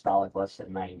or systolic less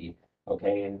than 90.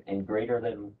 Okay, and greater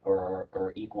than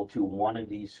or equal to one of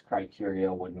these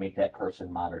criteria would make that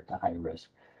person moderate to high risk.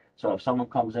 So if someone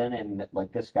comes in and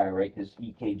like this guy, right, his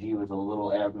EKG was a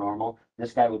little abnormal,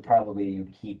 this guy would probably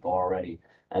keep already.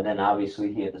 And then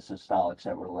obviously he had the systolics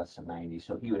that were less than 90.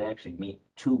 So he would actually meet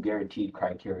 2 guaranteed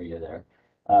criteria there.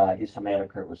 His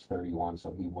hematocrit was 31,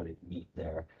 so he wouldn't meet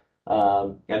there.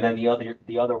 And then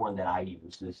the other one that I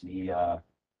use is the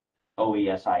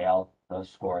OESIL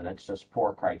score. That's just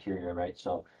 4 criteria, right?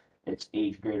 So it's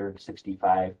age greater than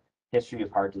 65, history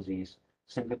of heart disease,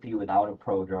 syncope without a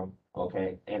prodrome,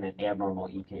 okay, and an abnormal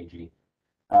EKG.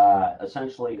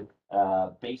 Essentially,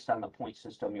 based on the point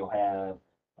system, you'll have,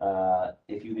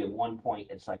 if you get 1 point,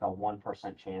 it's like a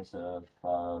 1% chance of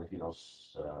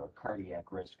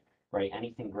cardiac risk, right?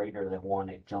 Anything greater than 1,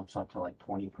 it jumps up to like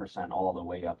 20%, all the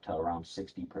way up to around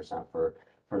 60% for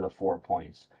the 4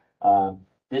 points.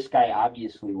 This guy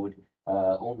obviously would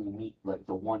only meet like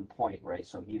the 1 point, right?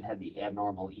 So he'd have the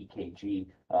abnormal EKG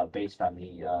based on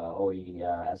the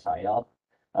OESIL.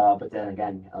 But then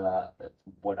again,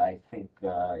 what I think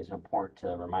is important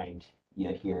to remind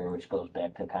you here, which goes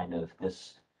back to kind of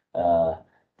this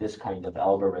kind of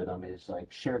algorithm, is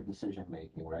like shared decision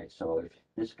making, right? So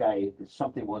if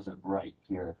something wasn't right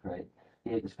here, right?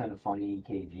 He had this kind of funny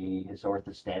EKG, his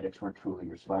orthostatics weren't truly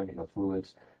responding to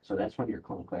fluids. So that's when your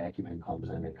clinical acumen comes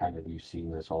in, and kind of you've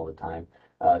seen this all the time.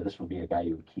 This would be a guy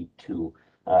you would keep 2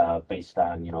 based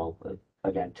on,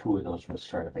 again, 2 of those risk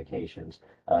stratifications.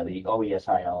 The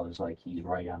OESIL is like he's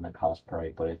right on the cusp,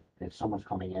 right? But if someone's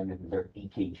coming in and their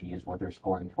EKG is what they're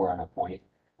scoring for on a point,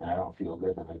 and I don't feel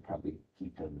good, then I'd probably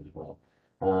keep them as well.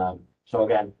 So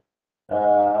again,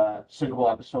 single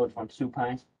episodes, 1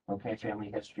 supine, okay,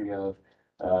 family history of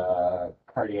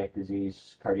cardiac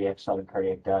disease, sudden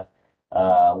cardiac death,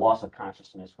 loss of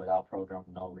consciousness without prodrome,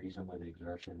 no reason with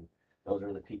exertion. Those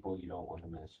are the people you don't want to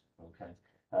miss, okay?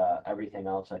 Everything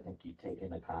else, I think you take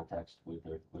into context with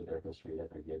their history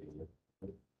that they're giving you.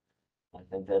 I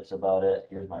think that's about it.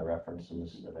 Here's my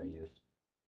references that I used.